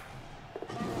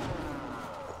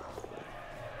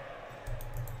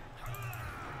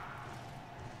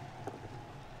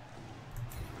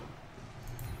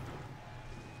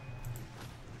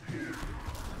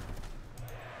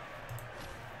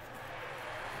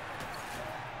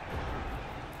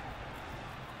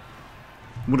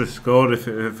 Would have scored if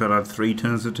it had 3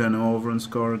 turns to turn him over and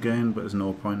score again, but there's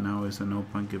no point now, is there? No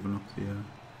point giving up the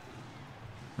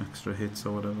extra hits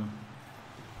or whatever.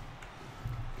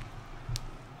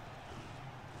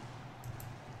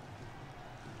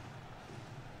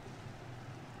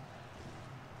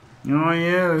 Oh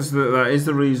yeah, that is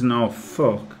the reason. Oh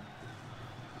fuck.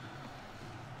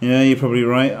 Yeah, you're probably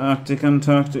right. Arctic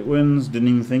Antarctic wins. Didn't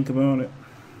even think about it.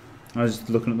 I was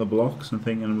looking at the blocks and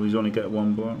thinking he's only get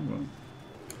 1 block. But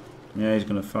yeah, he's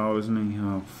gonna foul, isn't he?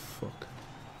 Oh fuck.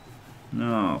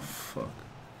 No, fuck.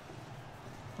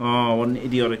 Oh, what an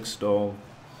idiotic stall.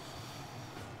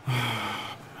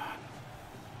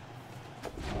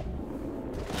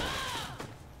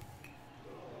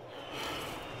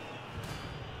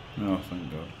 Oh, thank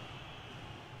God.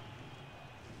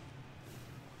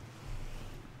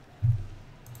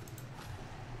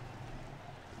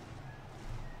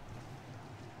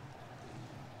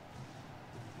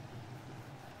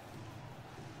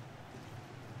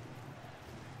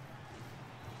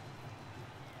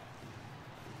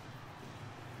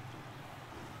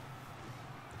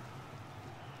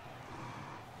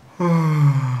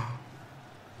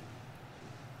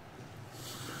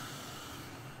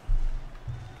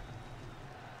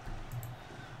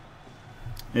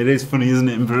 It is funny, isn't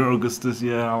it, Emperor Augustus?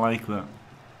 Yeah, I like that.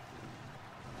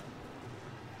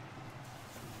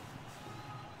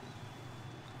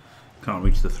 Can't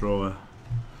reach the thrower.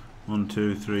 1,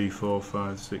 2, 3, 4,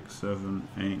 5, 6, 7,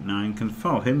 8, 9. Can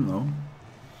foul him though.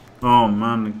 Oh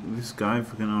man, this guy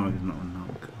fucking. Oh, he's not a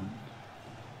knock.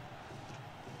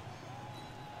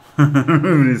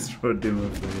 He's thrown him a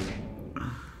face.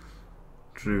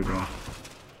 True though.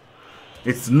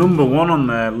 It's number 1 on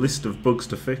their list of bugs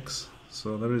to fix.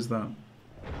 So there is that.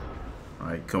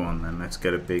 Right, come on then. Let's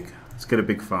get a big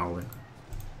foul in.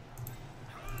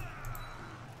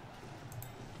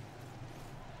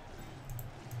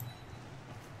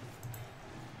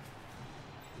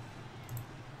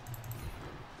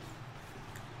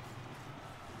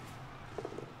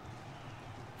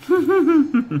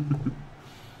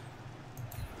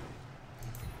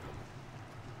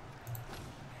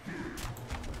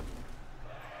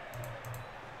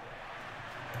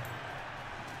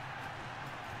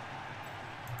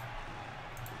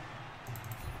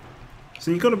 So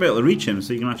you've got to be able to reach him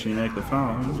so you can actually make the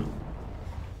foul, haven't you?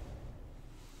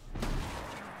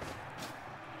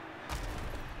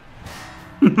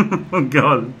 Oh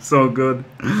god, so good.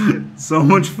 So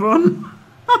much fun.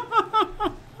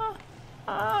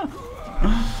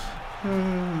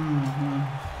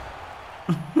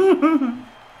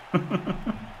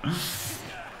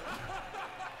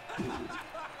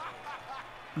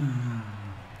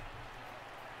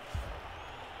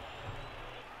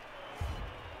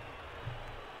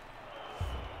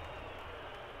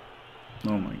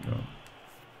 Oh my god.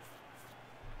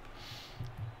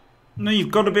 No, you've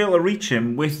got to be able to reach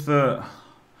him with the...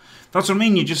 That's what I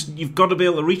mean, you've got to be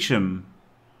able to reach him.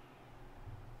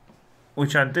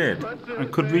 Which I did. I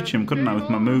could reach him, couldn't I, with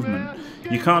my movement.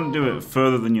 You can't do it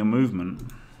further than your movement.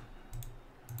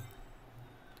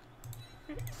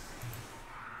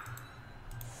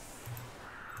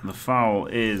 The foul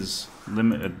is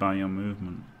limited by your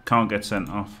movement. Can't get sent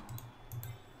off.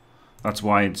 That's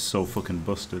why it's so fucking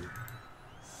busted.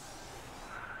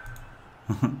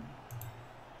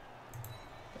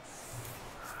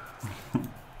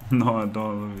 No, I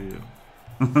don't love you.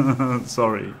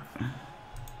 Sorry.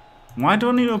 Why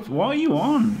don't you... What are you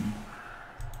on?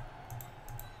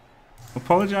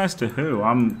 Apologise to who?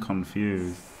 I'm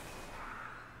confused.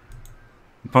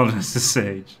 Apologise to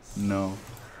Sage. No.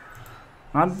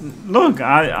 Look,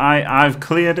 I've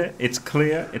cleared it. It's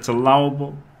clear. It's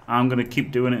allowable. I'm going to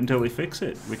keep doing it until they fix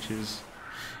it, which is...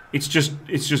 It's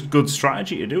just good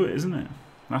strategy to do it, isn't it?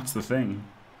 That's the thing.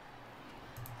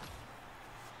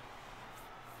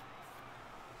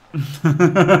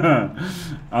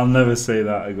 I'll never say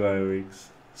that, Aguirre Weeks.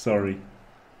 Sorry.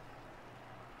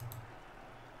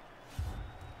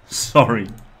 Sorry.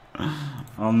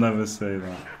 I'll never say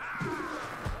that.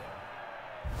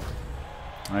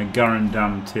 I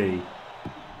guarantee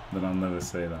that I'll never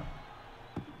say that.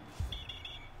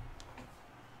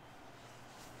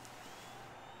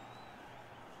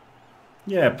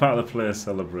 Yeah, part of the player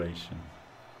celebration.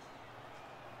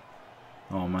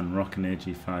 Oh man, rocking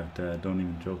AG5 there. Don't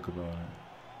even joke about it.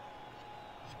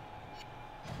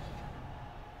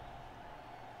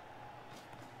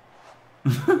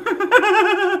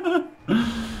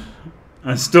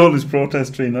 I stole his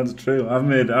protest stream, that's true. I've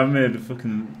made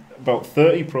fucking about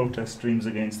 30 protest streams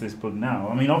against this bug now.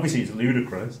 I mean, obviously it's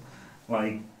ludicrous.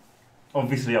 Like,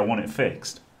 obviously I want it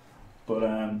fixed. But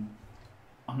I'm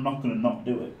not going to not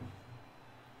do it.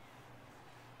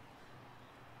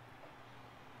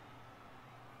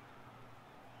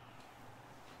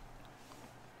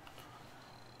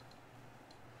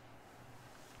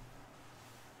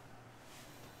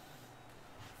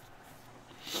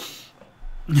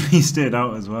 He stayed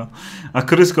out as well. I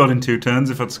could have scored in 2 turns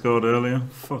if I'd scored earlier.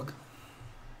 Fuck.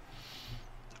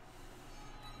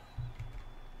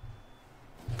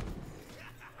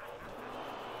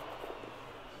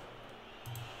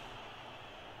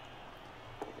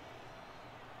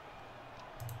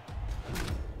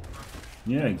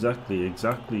 Yeah, exactly.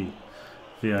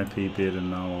 VIP beard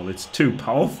and narwhal. It's too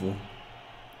powerful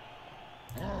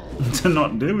to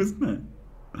not do, isn't it?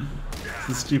 It's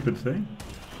a stupid thing.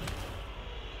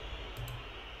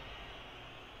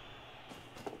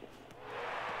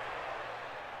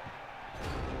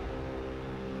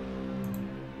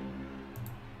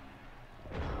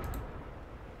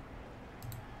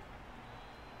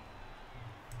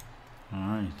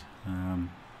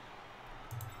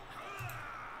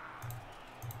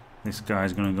 This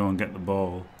guy's going to go and get the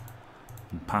ball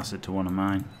and pass it to one of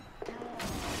mine.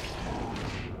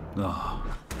 Oh.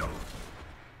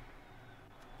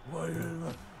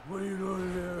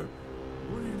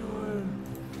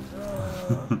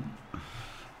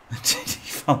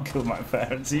 I'll kill my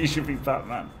parents. You should be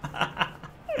Batman.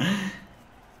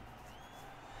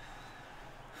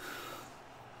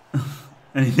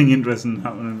 Anything interesting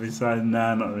happening besides?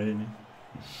 Nah, not really.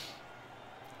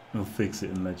 We'll fix it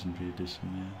in Legendary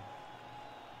Edition,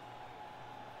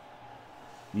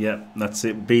 yeah. Yep, that's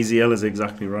it. BZL is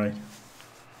exactly right.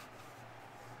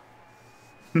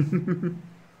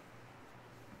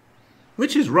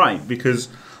 Which is right, because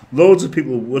loads of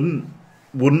people wouldn't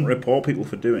report people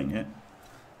for doing it.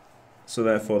 So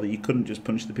therefore, that you couldn't just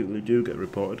punish the people who do get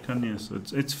reported, can you? So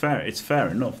it's fair. It's fair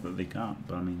enough that they can't,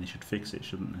 but I mean, they should fix it,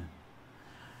 shouldn't they?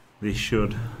 They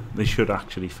should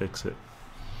actually fix it.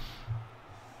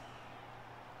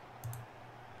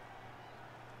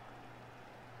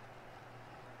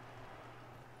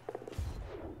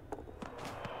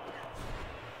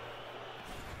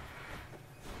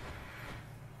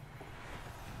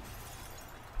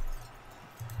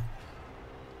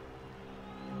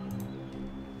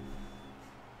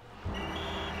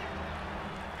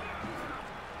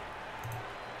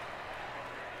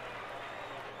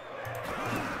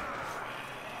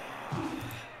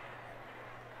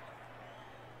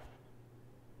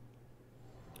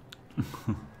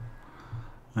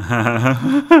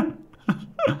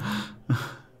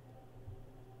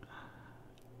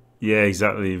 Yeah,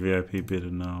 exactly. VIP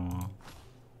bidder now.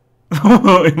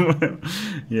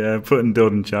 Yeah, putting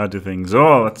Dud in charge of things.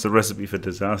 Oh, that's a recipe for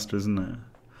disaster, isn't it?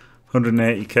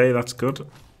 180k, that's good.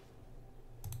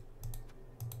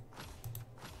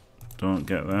 Don't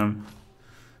get them.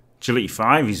 Agility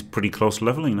 5, he's pretty close to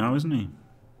leveling now, isn't he?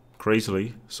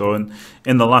 Crazily. So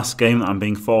in the last game that I'm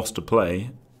being forced to play,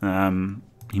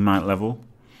 he might level.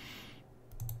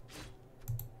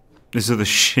 This other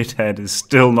shithead is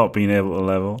still not being able to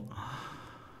level.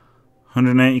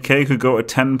 180k could go to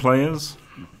 10 players.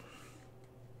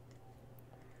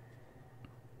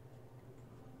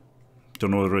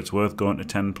 Don't know whether it's worth going to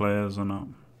 10 players or not.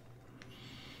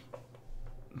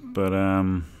 But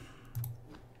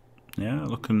yeah,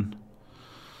 looking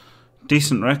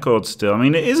decent record still. I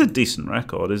mean, it is a decent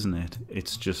record, isn't it?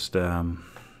 It's just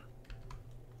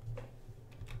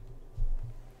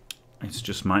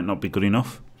might not be good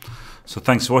enough. So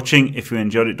thanks for watching. If you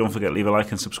enjoyed it, don't forget to leave a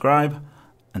like and subscribe,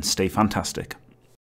 and stay fantastic.